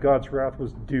one time God's wrath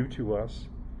was due to us.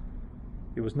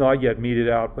 It was not yet meted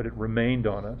out, but it remained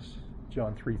on us.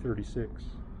 John 3:36.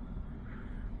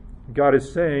 God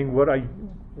is saying, what I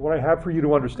have for you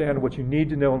to understand, what you need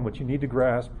to know and what you need to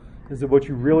grasp, is that what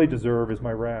you really deserve is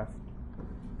my wrath.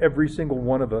 Every single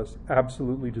one of us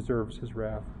absolutely deserves his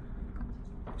wrath.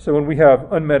 So when we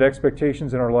have unmet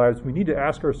expectations in our lives, we need to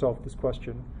ask ourselves this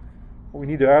question. What we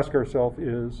need to ask ourselves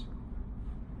is,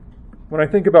 when I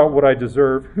think about what I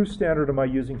deserve, whose standard am I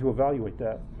using to evaluate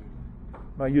that?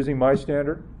 Am I using my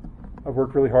standard? I've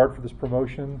worked really hard for this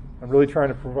promotion. I'm really trying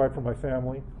to provide for my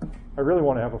family. I really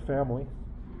want to have a family.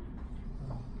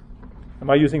 Am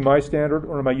I using my standard,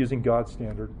 or am I using God's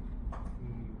standard?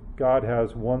 God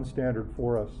has one standard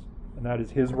for us, and that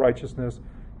is his righteousness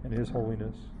and his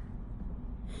holiness.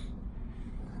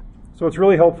 So it's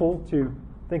really helpful to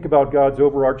think about God's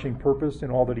overarching purpose in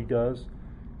all that he does.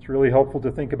 It's really helpful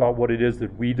to think about what it is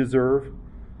that we deserve.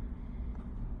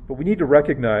 But we need to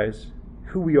recognize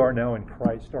who we are now in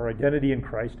Christ, our identity in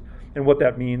Christ, and what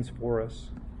that means for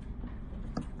us.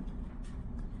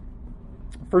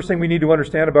 First thing we need to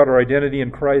understand about our identity in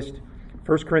Christ,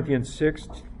 1 Corinthians 6,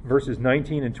 verses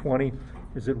 19 and 20,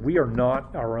 is that we are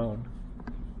not our own.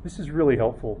 This is really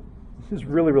helpful. This is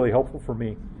really, really helpful for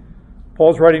me.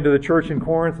 Paul's writing to the church in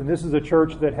Corinth, and this is a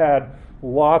church that had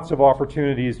lots of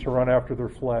opportunities to run after their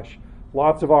flesh,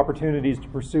 lots of opportunities to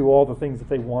pursue all the things that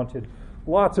they wanted,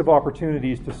 lots of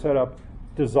opportunities to set up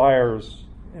desires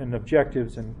and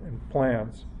objectives and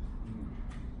plans.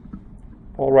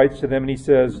 Paul writes to them and he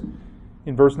says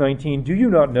in verse 19, do you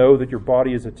not know that your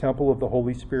body is a temple of the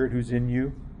Holy Spirit who's in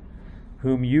you,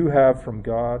 whom you have from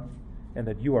God, and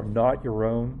that you are not your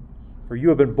own? For you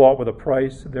have been bought with a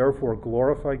price, therefore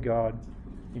glorify God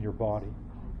in your body.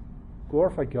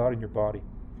 Glorify God in your body.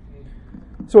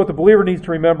 So what the believer needs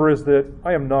to remember is that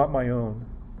I am not my own.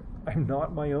 I am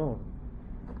not my own.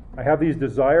 I have these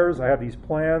desires, I have these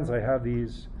plans, I have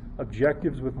these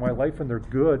objectives with my life, and they're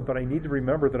good, but I need to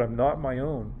remember that I'm not my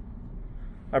own.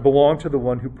 I belong to the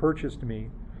one who purchased me,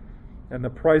 and the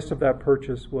price of that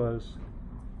purchase was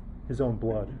his own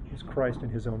blood. It was Christ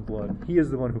and his own blood. He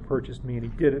is the one who purchased me, and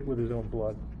he did it with his own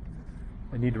blood.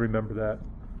 I need to remember that.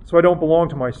 So I don't belong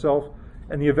to myself,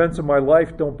 and the events of my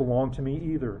life don't belong to me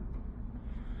either.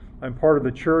 I'm part of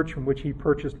the church from which he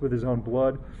purchased with his own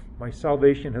blood. My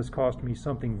salvation has cost me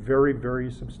something very,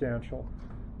 very substantial.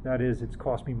 That is, it's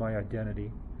cost me my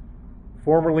identity.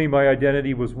 Formerly, my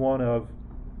identity was one of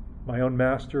my own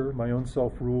master, my own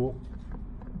self-rule.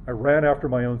 I ran after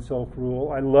my own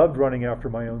self-rule. I loved running after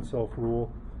my own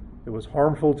self-rule. It was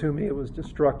harmful to me. It was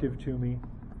destructive to me.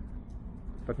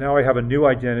 But now I have a new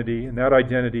identity, and that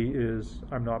identity is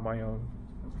I'm not my own.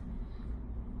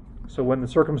 So when the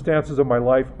circumstances of my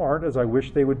life aren't as I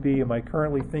wish they would be, am I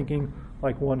currently thinking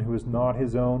like one who is not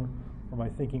his own? Or am I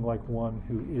thinking like one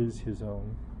who is his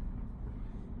own?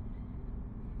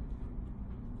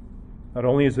 Not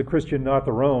only is the Christian not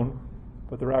their own,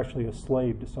 but they're actually a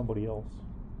slave to somebody else.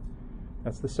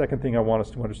 That's the second thing I want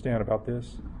us to understand about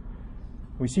this.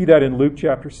 We see that in Luke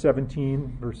chapter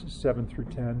 17, verses 7 through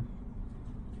 10.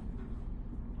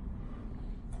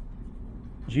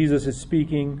 Jesus is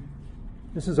speaking.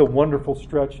 This is a wonderful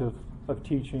stretch of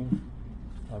teaching.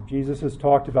 Jesus has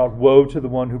talked about woe to the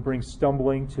one who brings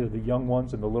stumbling to the young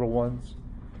ones and the little ones.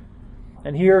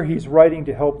 And here he's writing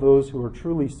to help those who are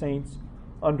truly saints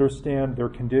understand their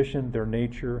condition, their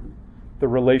nature, the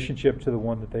relationship to the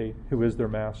one who is their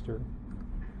master.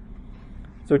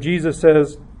 So Jesus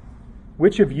says,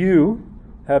 which of you,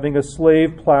 having a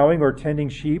slave plowing or tending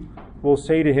sheep, will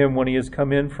say to him when he has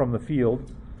come in from the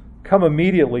field, come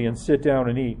immediately and sit down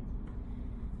and eat?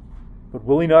 But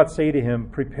will he not say to him,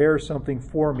 prepare something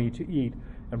for me to eat,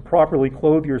 and properly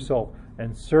clothe yourself,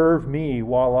 and serve me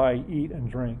while I eat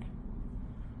and drink?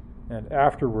 And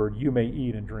afterward you may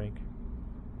eat and drink.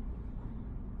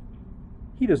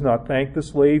 He does not thank the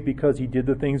slave because he did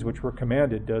the things which were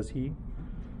commanded, does he?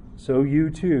 So you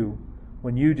too,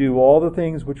 when you do all the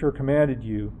things which are commanded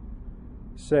you,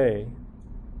 say,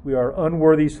 we are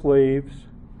unworthy slaves.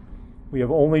 We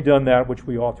have only done that which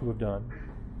we ought to have done.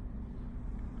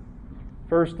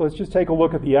 First, let's just take a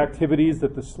look at the activities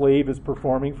that the slave is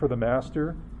performing for the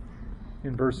master.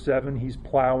 In verse 7, he's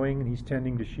plowing and he's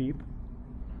tending to sheep.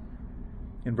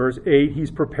 In verse 8,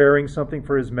 he's preparing something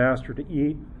for his master to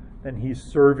eat, and he's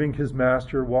serving his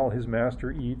master while his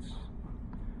master eats.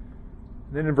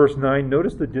 And then in verse 9,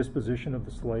 notice the disposition of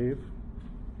the slave.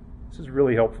 This is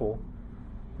really helpful.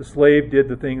 The slave did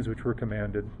the things which were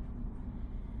commanded.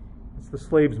 It's the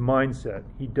slave's mindset.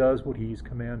 He does what he's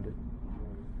commanded.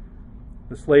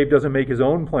 The slave doesn't make his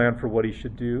own plan for what he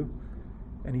should do,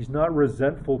 and he's not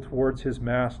resentful towards his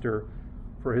master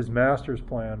for his master's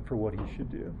plan for what he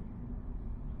should do.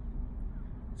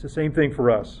 It's the same thing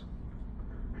for us.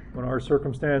 When our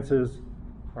circumstances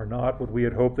are not what we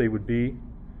had hoped they would be,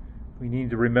 we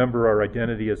need to remember our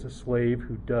identity as a slave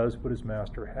who does what his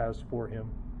master has for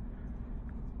him.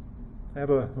 I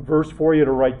have a verse for you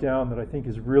to write down that I think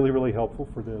is really, really helpful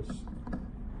for this.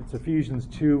 It's Ephesians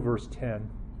 2, verse 10.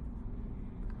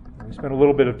 We spent a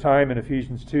little bit of time in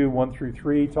Ephesians 2, 1 through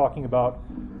 3, talking about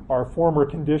our former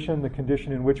condition, the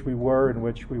condition in which we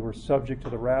were subject to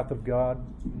the wrath of God.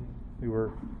 We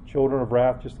were children of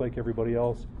wrath just like everybody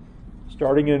else.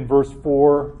 Starting in verse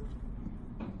 4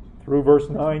 through verse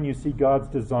 9, you see God's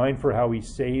design for how he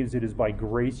saves. It is by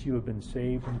grace you have been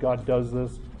saved, and God does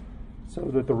this so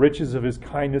that the riches of his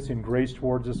kindness and grace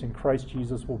towards us in Christ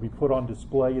Jesus will be put on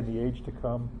display in the age to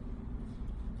come.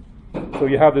 So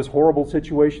you have this horrible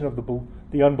situation of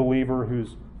the unbeliever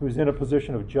who's in a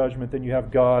position of judgment. Then you have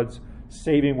God's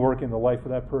saving work in the life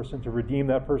of that person to redeem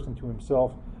that person to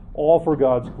himself, all for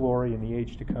God's glory in the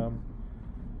age to come.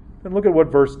 And look at what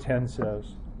verse 10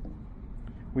 says.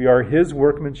 We are his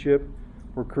workmanship.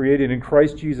 We're created in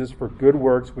Christ Jesus for good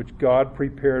works, which God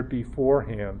prepared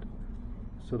beforehand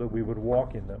so that we would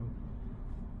walk in them.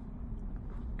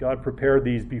 God prepared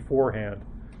these beforehand.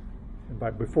 And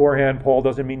by beforehand, Paul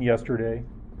doesn't mean yesterday.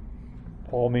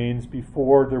 Paul means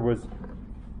before there was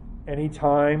any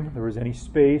time, there was any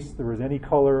space, there was any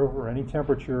color or any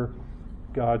temperature,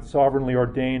 God sovereignly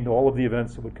ordained all of the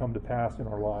events that would come to pass in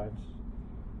our lives.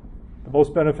 The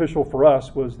most beneficial for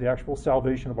us was the actual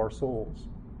salvation of our souls.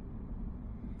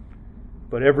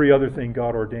 But every other thing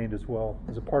God ordained as well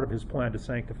as a part of his plan to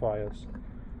sanctify us.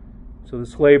 So the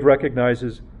slave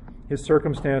recognizes his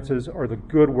circumstances are the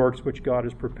good works which God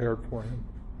has prepared for him.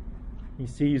 He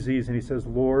sees these and he says,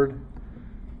 Lord,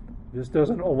 this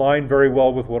doesn't align very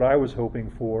well with what I was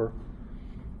hoping for,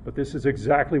 but this is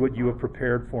exactly what you have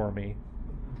prepared for me.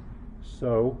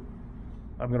 So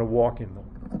I'm going to walk in them.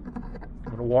 I'm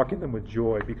going to walk in them with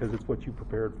joy because it's what you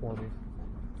prepared for me.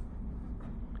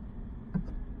 So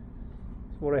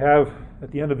what I have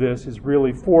at the end of this is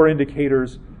really 4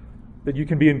 indicators that you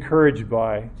can be encouraged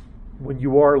by when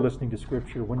you are listening to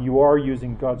Scripture, when you are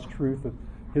using God's truth of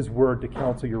his word to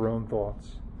counsel your own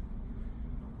thoughts.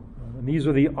 And these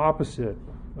are the opposite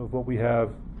of what we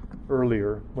have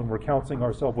earlier when we're counseling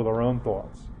ourselves with our own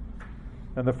thoughts.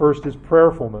 And the first is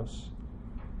prayerfulness.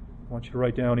 I want you to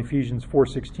write down Ephesians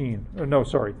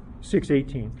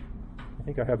 6:18. I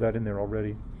think I have that in there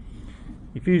already.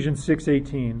 Ephesians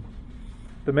 6:18.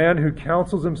 The man who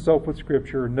counsels himself with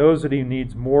Scripture knows that he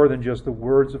needs more than just the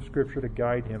words of Scripture to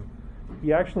guide him.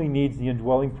 He actually needs the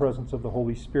indwelling presence of the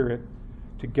Holy Spirit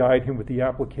to guide him with the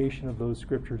application of those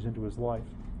Scriptures into his life.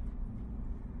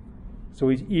 So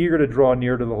he's eager to draw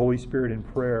near to the Holy Spirit in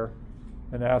prayer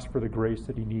and ask for the grace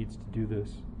that he needs to do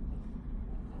this.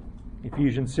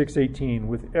 Ephesians 6:18,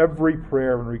 with every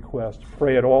prayer and request,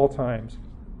 pray at all times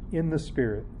in the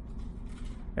Spirit.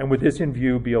 And with this in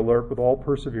view, be alert with all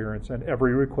perseverance and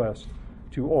every request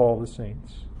to all the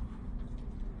saints.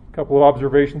 A couple of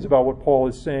observations about what Paul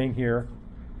is saying here.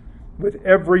 With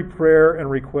every prayer and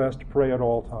request, pray at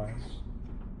all times.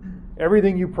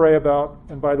 Everything you pray about,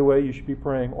 and by the way, you should be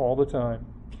praying all the time.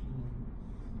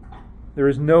 There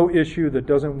is no issue that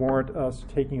doesn't warrant us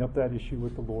taking up that issue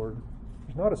with the Lord.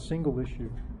 There's not a single issue.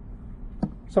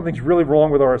 Something's really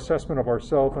wrong with our assessment of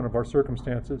ourselves and of our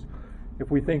circumstances if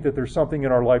we think that there's something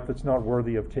in our life that's not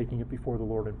worthy of taking it before the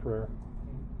Lord in prayer.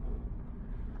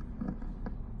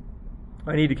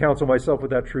 I need to counsel myself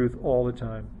with that truth all the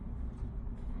time.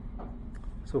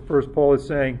 So first, Paul is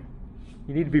saying,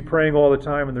 you need to be praying all the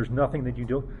time, and there's nothing that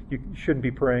you shouldn't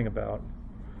be praying about.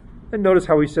 And notice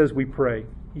how he says we pray.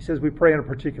 He says we pray in a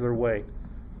particular way.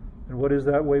 And what is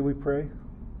that way we pray?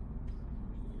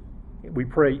 We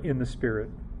pray in the Spirit.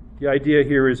 The idea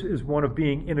here is one of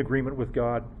being in agreement with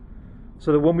God,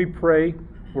 so that when we pray,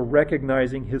 we're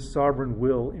recognizing His sovereign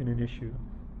will in an issue.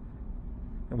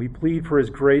 And we plead for His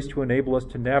grace to enable us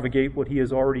to navigate what He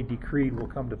has already decreed will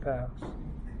come to pass.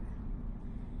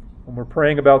 When we're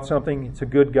praying about something, it's a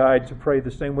good guide to pray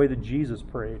the same way that Jesus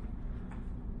prayed.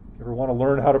 If you ever want to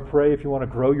learn how to pray, if you want to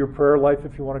grow your prayer life,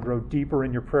 if you want to grow deeper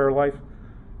in your prayer life,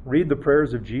 read the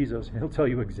prayers of Jesus, and He'll tell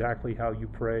you exactly how you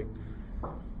pray.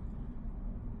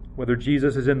 Whether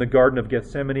Jesus is in the Garden of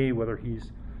Gethsemane, whether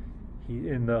he's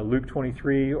in Luke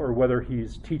 23, or whether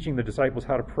He's teaching the disciples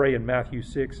how to pray in Matthew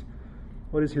 6,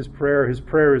 what is His prayer? His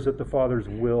prayer is that the Father's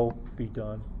will be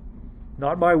done.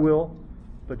 Not my will,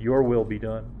 but your will be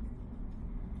done.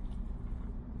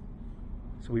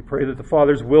 So we pray that the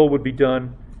Father's will would be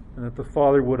done and that the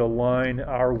Father would align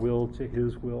our will to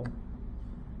His will.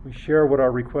 We share what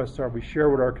our requests are. We share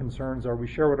what our concerns are. We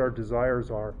share what our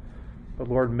desires are. But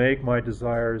Lord, make my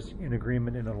desires in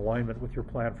agreement and in alignment with your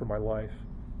plan for my life.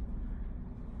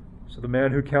 So the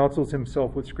man who counsels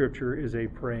himself with Scripture is a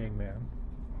praying man,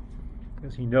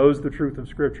 because he knows the truth of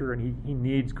Scripture and he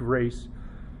needs grace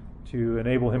to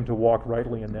enable him to walk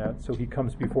rightly in that. So he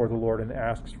comes before the Lord and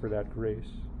asks for that grace.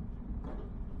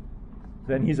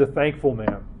 Then he's a thankful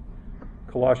man.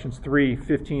 Colossians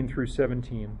 3:15 through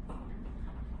 17.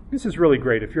 This is really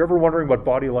great. If you're ever wondering what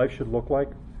body life should look like,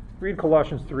 read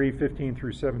Colossians 3:15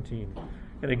 through 17.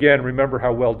 And again, remember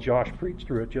how well Josh preached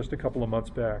through it just a couple of months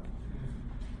back.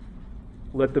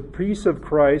 Let the peace of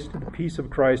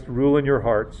Christ rule in your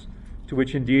hearts, to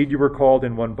which indeed you were called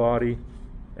in one body,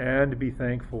 and be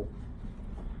thankful.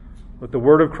 Let the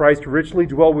word of Christ richly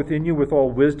dwell within you with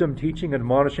all wisdom, teaching and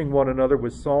admonishing one another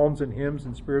with psalms and hymns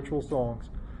and spiritual songs,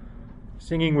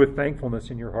 singing with thankfulness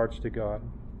in your hearts to God.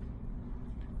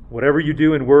 Whatever you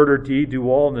do in word or deed, do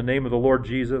all in the name of the Lord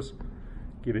Jesus,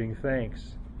 giving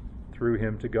thanks through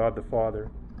Him to God the Father.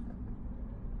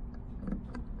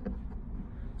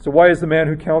 So why is the man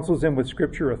who counsels him with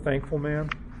Scripture a thankful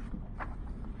man?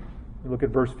 We look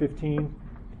at verse 15.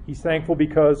 He's thankful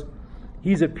because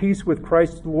he's at peace with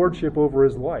Christ's lordship over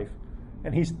his life,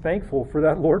 and he's thankful for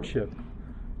that lordship.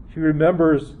 He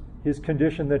remembers his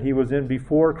condition that he was in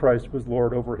before Christ was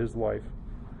Lord over his life.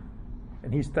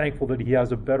 And he's thankful that he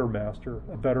has a better master,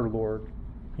 a better Lord.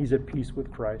 He's at peace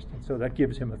with Christ. And so that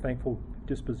gives him a thankful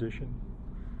disposition.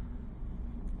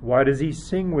 Why does he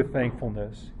sing with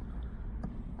thankfulness?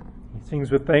 He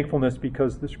sings with thankfulness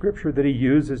because the Scripture that he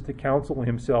uses to counsel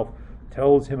himself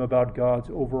tells him about God's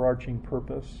overarching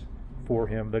purpose for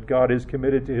him, that God is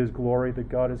committed to His glory, that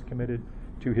God is committed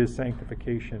to His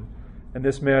sanctification. And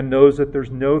this man knows that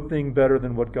there's no thing better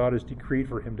than what God has decreed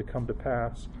for him to come to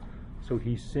pass. So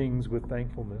he sings with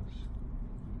thankfulness.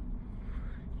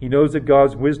 He knows that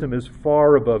God's wisdom is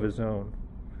far above his own.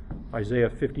 Isaiah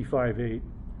 55:8.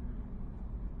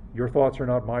 Your thoughts are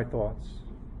not my thoughts.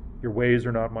 Your ways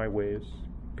are not my ways.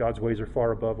 God's ways are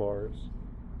far above ours.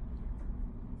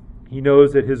 He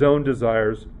knows that his own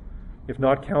desires, if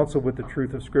not counseled with the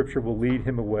truth of Scripture, will lead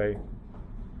him away.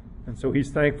 And so he's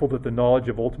thankful that the knowledge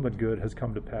of ultimate good has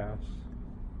come to pass.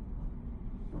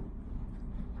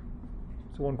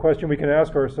 So one question we can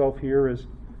ask ourselves here is,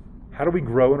 how do we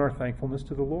grow in our thankfulness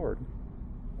to the Lord?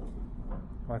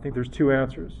 Well, I think there's two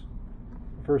answers.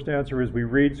 The first answer is we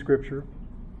read Scripture.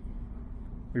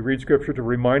 We read Scripture to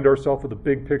remind ourselves of the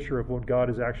big picture of what God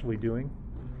is actually doing.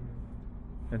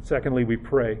 And secondly, we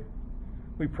pray.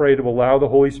 We pray to allow the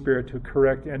Holy Spirit to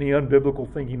correct any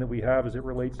unbiblical thinking that we have as it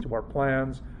relates to our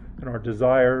plans and our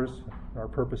desires and our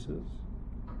purposes.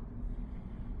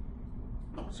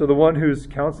 So the one who's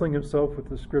counseling himself with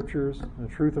the Scriptures and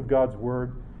the truth of God's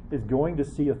Word is going to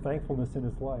see a thankfulness in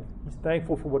his life. He's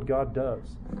thankful for what God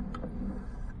does.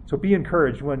 So be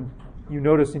encouraged when you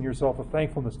notice in yourself a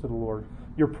thankfulness to the Lord.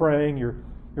 You're praying, you're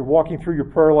walking through your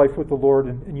prayer life with the Lord,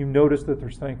 and you notice that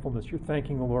there's thankfulness. You're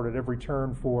thanking the Lord at every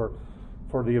turn for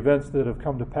the events that have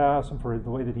come to pass and for the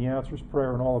way that He answers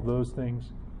prayer and all of those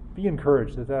things. Be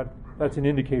encouraged that's an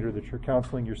indicator that you're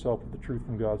counseling yourself with the truth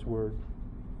from God's Word.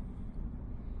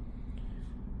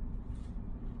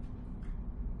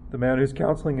 The man who's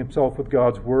counseling himself with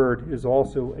God's Word is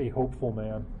also a hopeful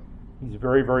man. He's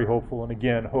very, very hopeful. And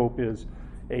again, hope is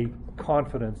a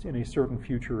confidence in a certain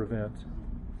future event.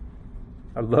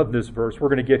 I love this verse. We're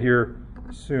going to get here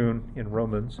soon in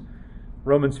Romans.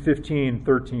 Romans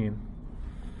 15:13.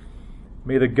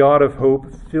 May the God of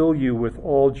hope fill you with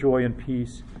all joy and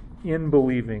peace in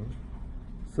believing,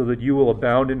 so that you will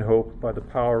abound in hope by the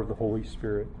power of the Holy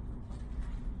Spirit.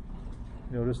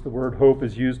 Notice the word hope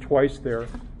is used twice there.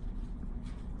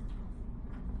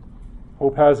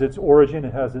 Hope has its origin,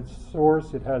 it has its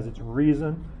source, it has its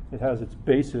reason, it has its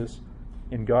basis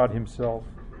in God Himself.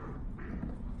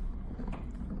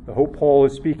 The hope Paul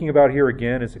is speaking about here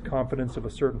again is a confidence of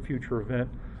a certain future event.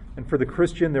 And for the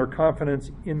Christian, their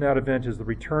confidence in that event is the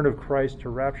return of Christ to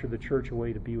rapture the church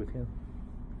away to be with Him.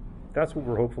 That's what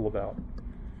we're hopeful about.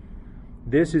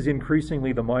 This is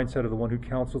increasingly the mindset of the one who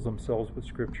counsels themselves with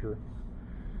Scripture.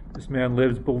 This man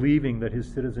lives believing that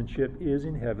his citizenship is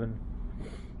in heaven,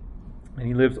 and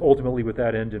he lives ultimately with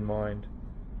that end in mind.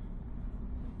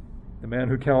 The man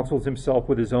who counsels himself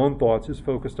with his own thoughts is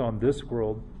focused on this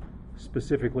world,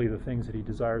 specifically the things that he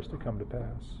desires to come to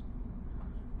pass.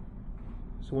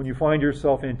 So when you find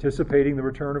yourself anticipating the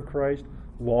return of Christ,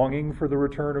 longing for the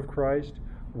return of Christ,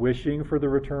 wishing for the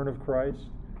return of Christ,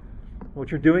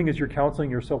 what you're doing is you're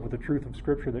counseling yourself with the truth of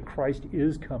Scripture that Christ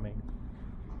is coming,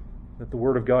 that the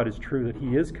Word of God is true, that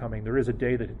He is coming. There is a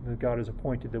day that God has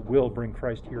appointed that will bring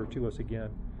Christ here to us again.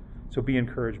 So be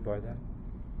encouraged by that.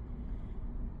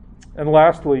 And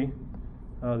lastly,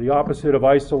 the opposite of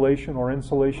isolation or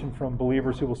insulation from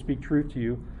believers who will speak truth to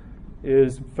you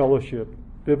is fellowship,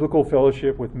 biblical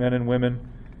fellowship with men and women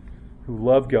who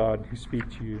love God, who speak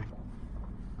to you.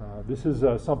 This is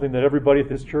something that everybody at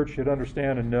this church should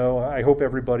understand and know. I hope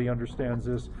everybody understands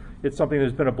this. It's something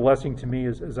that's been a blessing to me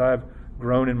as I've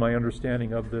grown in my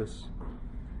understanding of this.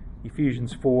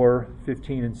 Ephesians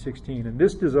 4:15 and 16. And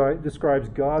this describes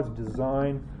God's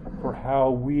design for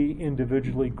how we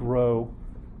individually grow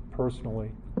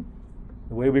personally.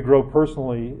 The way we grow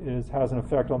personally has an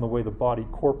effect on the way the body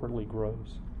corporately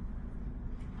grows.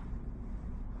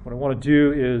 What I want to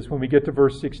do is, when we get to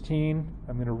verse 16,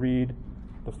 I'm going to read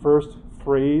the first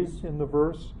phrase in the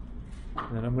verse,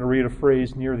 and then I'm going to read a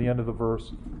phrase near the end of the verse,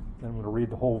 and I'm going to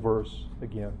read the whole verse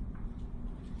again.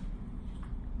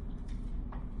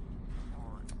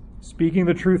 Speaking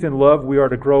the truth in love, we are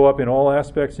to grow up in all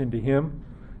aspects into Him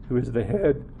who is the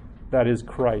head, that is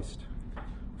Christ,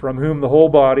 from whom the whole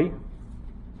body,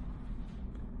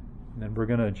 and then we're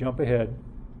going to jump ahead,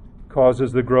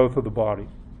 causes the growth of the body.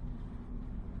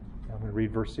 I'm going to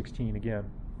read verse 16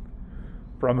 again.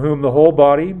 From whom the whole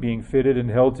body, being fitted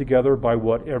and held together by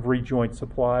what every joint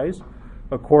supplies,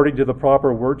 according to the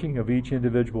proper working of each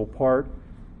individual part,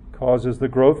 causes the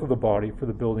growth of the body for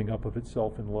the building up of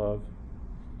itself in love.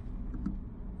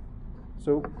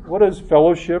 So what does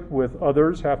fellowship with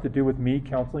others have to do with me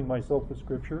counseling myself with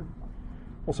Scripture?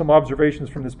 Well, some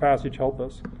observations from this passage help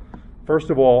us.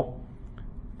 First of all,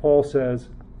 Paul says,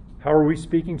 how are we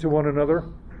speaking to one another?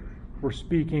 We're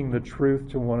speaking the truth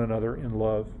to one another in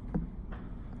love.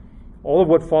 All of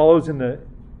what follows in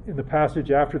the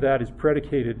passage after that is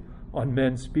predicated on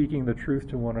men speaking the truth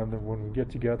to one another when we get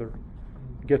together.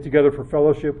 We get together for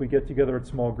fellowship, we get together at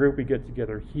small group, we get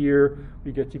together here,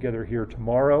 we get together here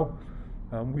tomorrow.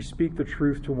 We speak the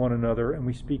truth to one another, and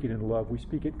we speak it in love. We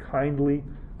speak it kindly,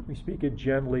 we speak it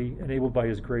gently, enabled by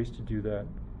His grace to do that.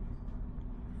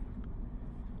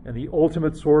 And the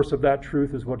ultimate source of that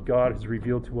truth is what God has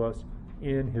revealed to us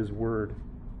in His Word.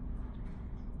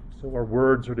 So our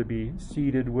words are to be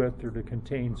seeded with or to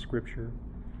contain Scripture.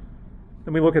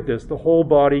 Then we look at this. The whole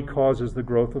body causes the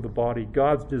growth of the body.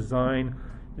 God's design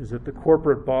is that the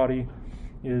corporate body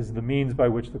is the means by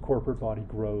which the corporate body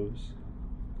grows.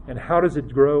 And how does it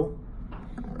grow?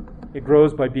 It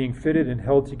grows by being fitted and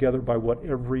held together by what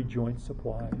every joint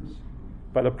supplies,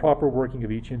 by the proper working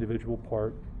of each individual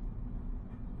part.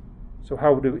 So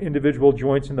how do individual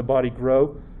joints in the body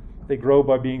grow? They grow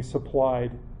by being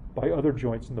supplied by other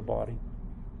joints in the body.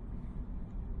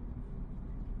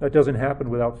 That doesn't happen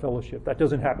without fellowship. That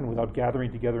doesn't happen without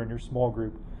gathering together in your small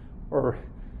group or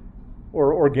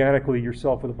organically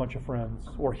yourself with a bunch of friends,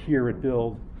 or here at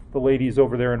Build, the ladies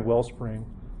over there in Wellspring,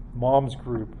 Mom's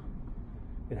group.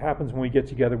 It happens when we get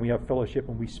together and we have fellowship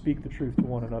and we speak the truth to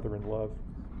one another in love.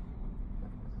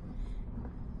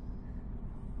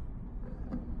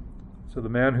 So the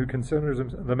man who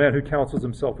counsels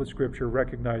himself with Scripture,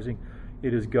 recognizing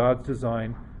it is God's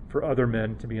design for other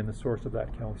men to be in the source of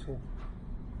that counsel.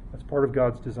 That's part of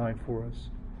God's design for us.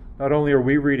 Not only are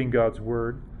we reading God's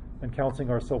Word and counseling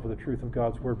ourselves with the truth of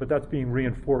God's Word, but that's being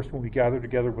reinforced when we gather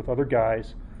together with other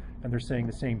guys and they're saying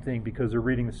the same thing because they're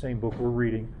reading the same book we're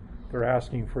reading. They're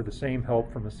asking for the same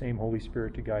help from the same Holy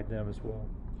Spirit to guide them as well.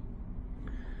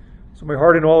 So my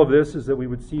heart in all of this is that we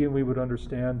would see and we would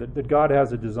understand that God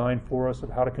has a design for us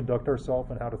of how to conduct ourselves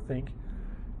and how to think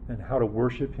and how to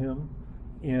worship Him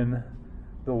in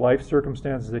the life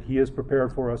circumstances that He has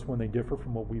prepared for us when they differ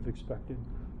from what we've expected.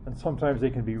 And sometimes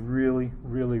they can be really,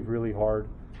 really, really hard,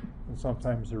 and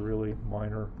sometimes they're really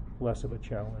minor, less of a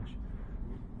challenge.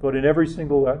 But in every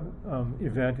single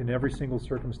event, in every single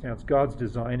circumstance, God's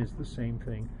design is the same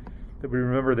thing. That we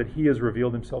remember that He has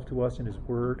revealed Himself to us in His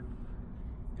Word.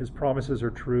 His promises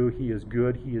are true. He is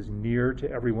good. He is near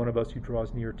to every one of us who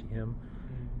draws near to Him.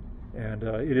 And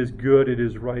it is good, it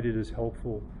is right, it is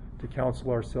helpful to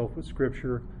counsel ourselves with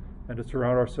Scripture and to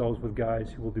surround ourselves with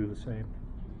guides who will do the same.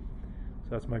 So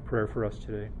that's my prayer for us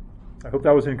today. I hope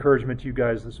that was an encouragement to you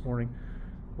guys this morning.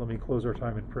 Let me close our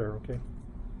time in prayer, okay?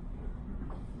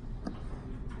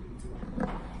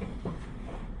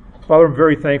 Father, I'm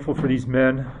very thankful for these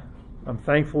men. I'm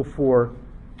thankful for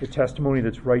the testimony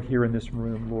that's right here in this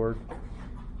room, Lord.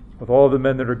 With all the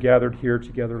men that are gathered here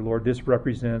together, Lord, this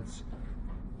represents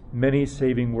many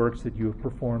saving works that you have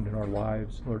performed in our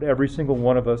lives. Lord, every single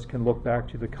one of us can look back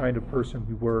to the kind of person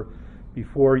we were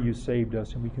before you saved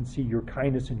us, and we can see your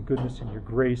kindness and goodness and your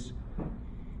grace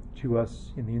to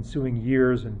us in the ensuing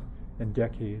years and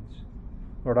decades.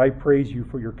 Lord, I praise you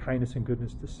for your kindness and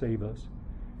goodness to save us,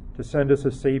 to send us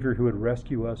a Savior who would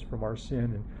rescue us from our sin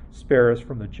and spare us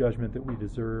from the judgment that we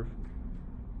deserve.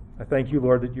 I thank you,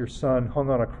 Lord, that your Son hung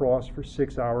on a cross for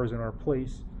 6 hours in our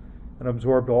place and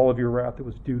absorbed all of your wrath that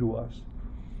was due to us.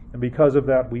 And because of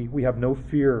that, we have no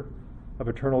fear of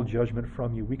eternal judgment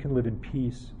from you. We can live in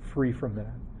peace, free from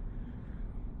that.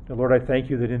 And Lord, I thank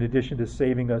you that in addition to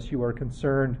saving us, you are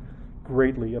concerned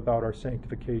greatly about our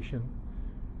sanctification.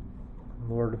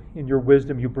 Lord, in your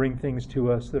wisdom, you bring things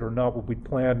to us that are not what we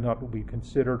planned, not what we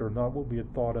considered, or not what we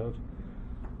had thought of.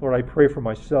 Lord, I pray for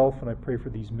myself and I pray for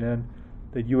these men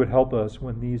that you would help us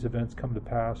when these events come to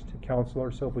pass to counsel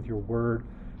ourselves with your word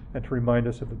and to remind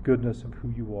us of the goodness of who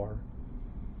you are.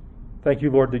 Thank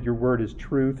you, Lord, that your word is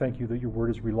true. Thank you that your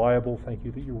word is reliable. Thank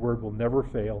you that your word will never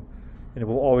fail and it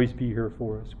will always be here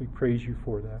for us. We praise you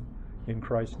for that. In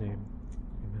Christ's name.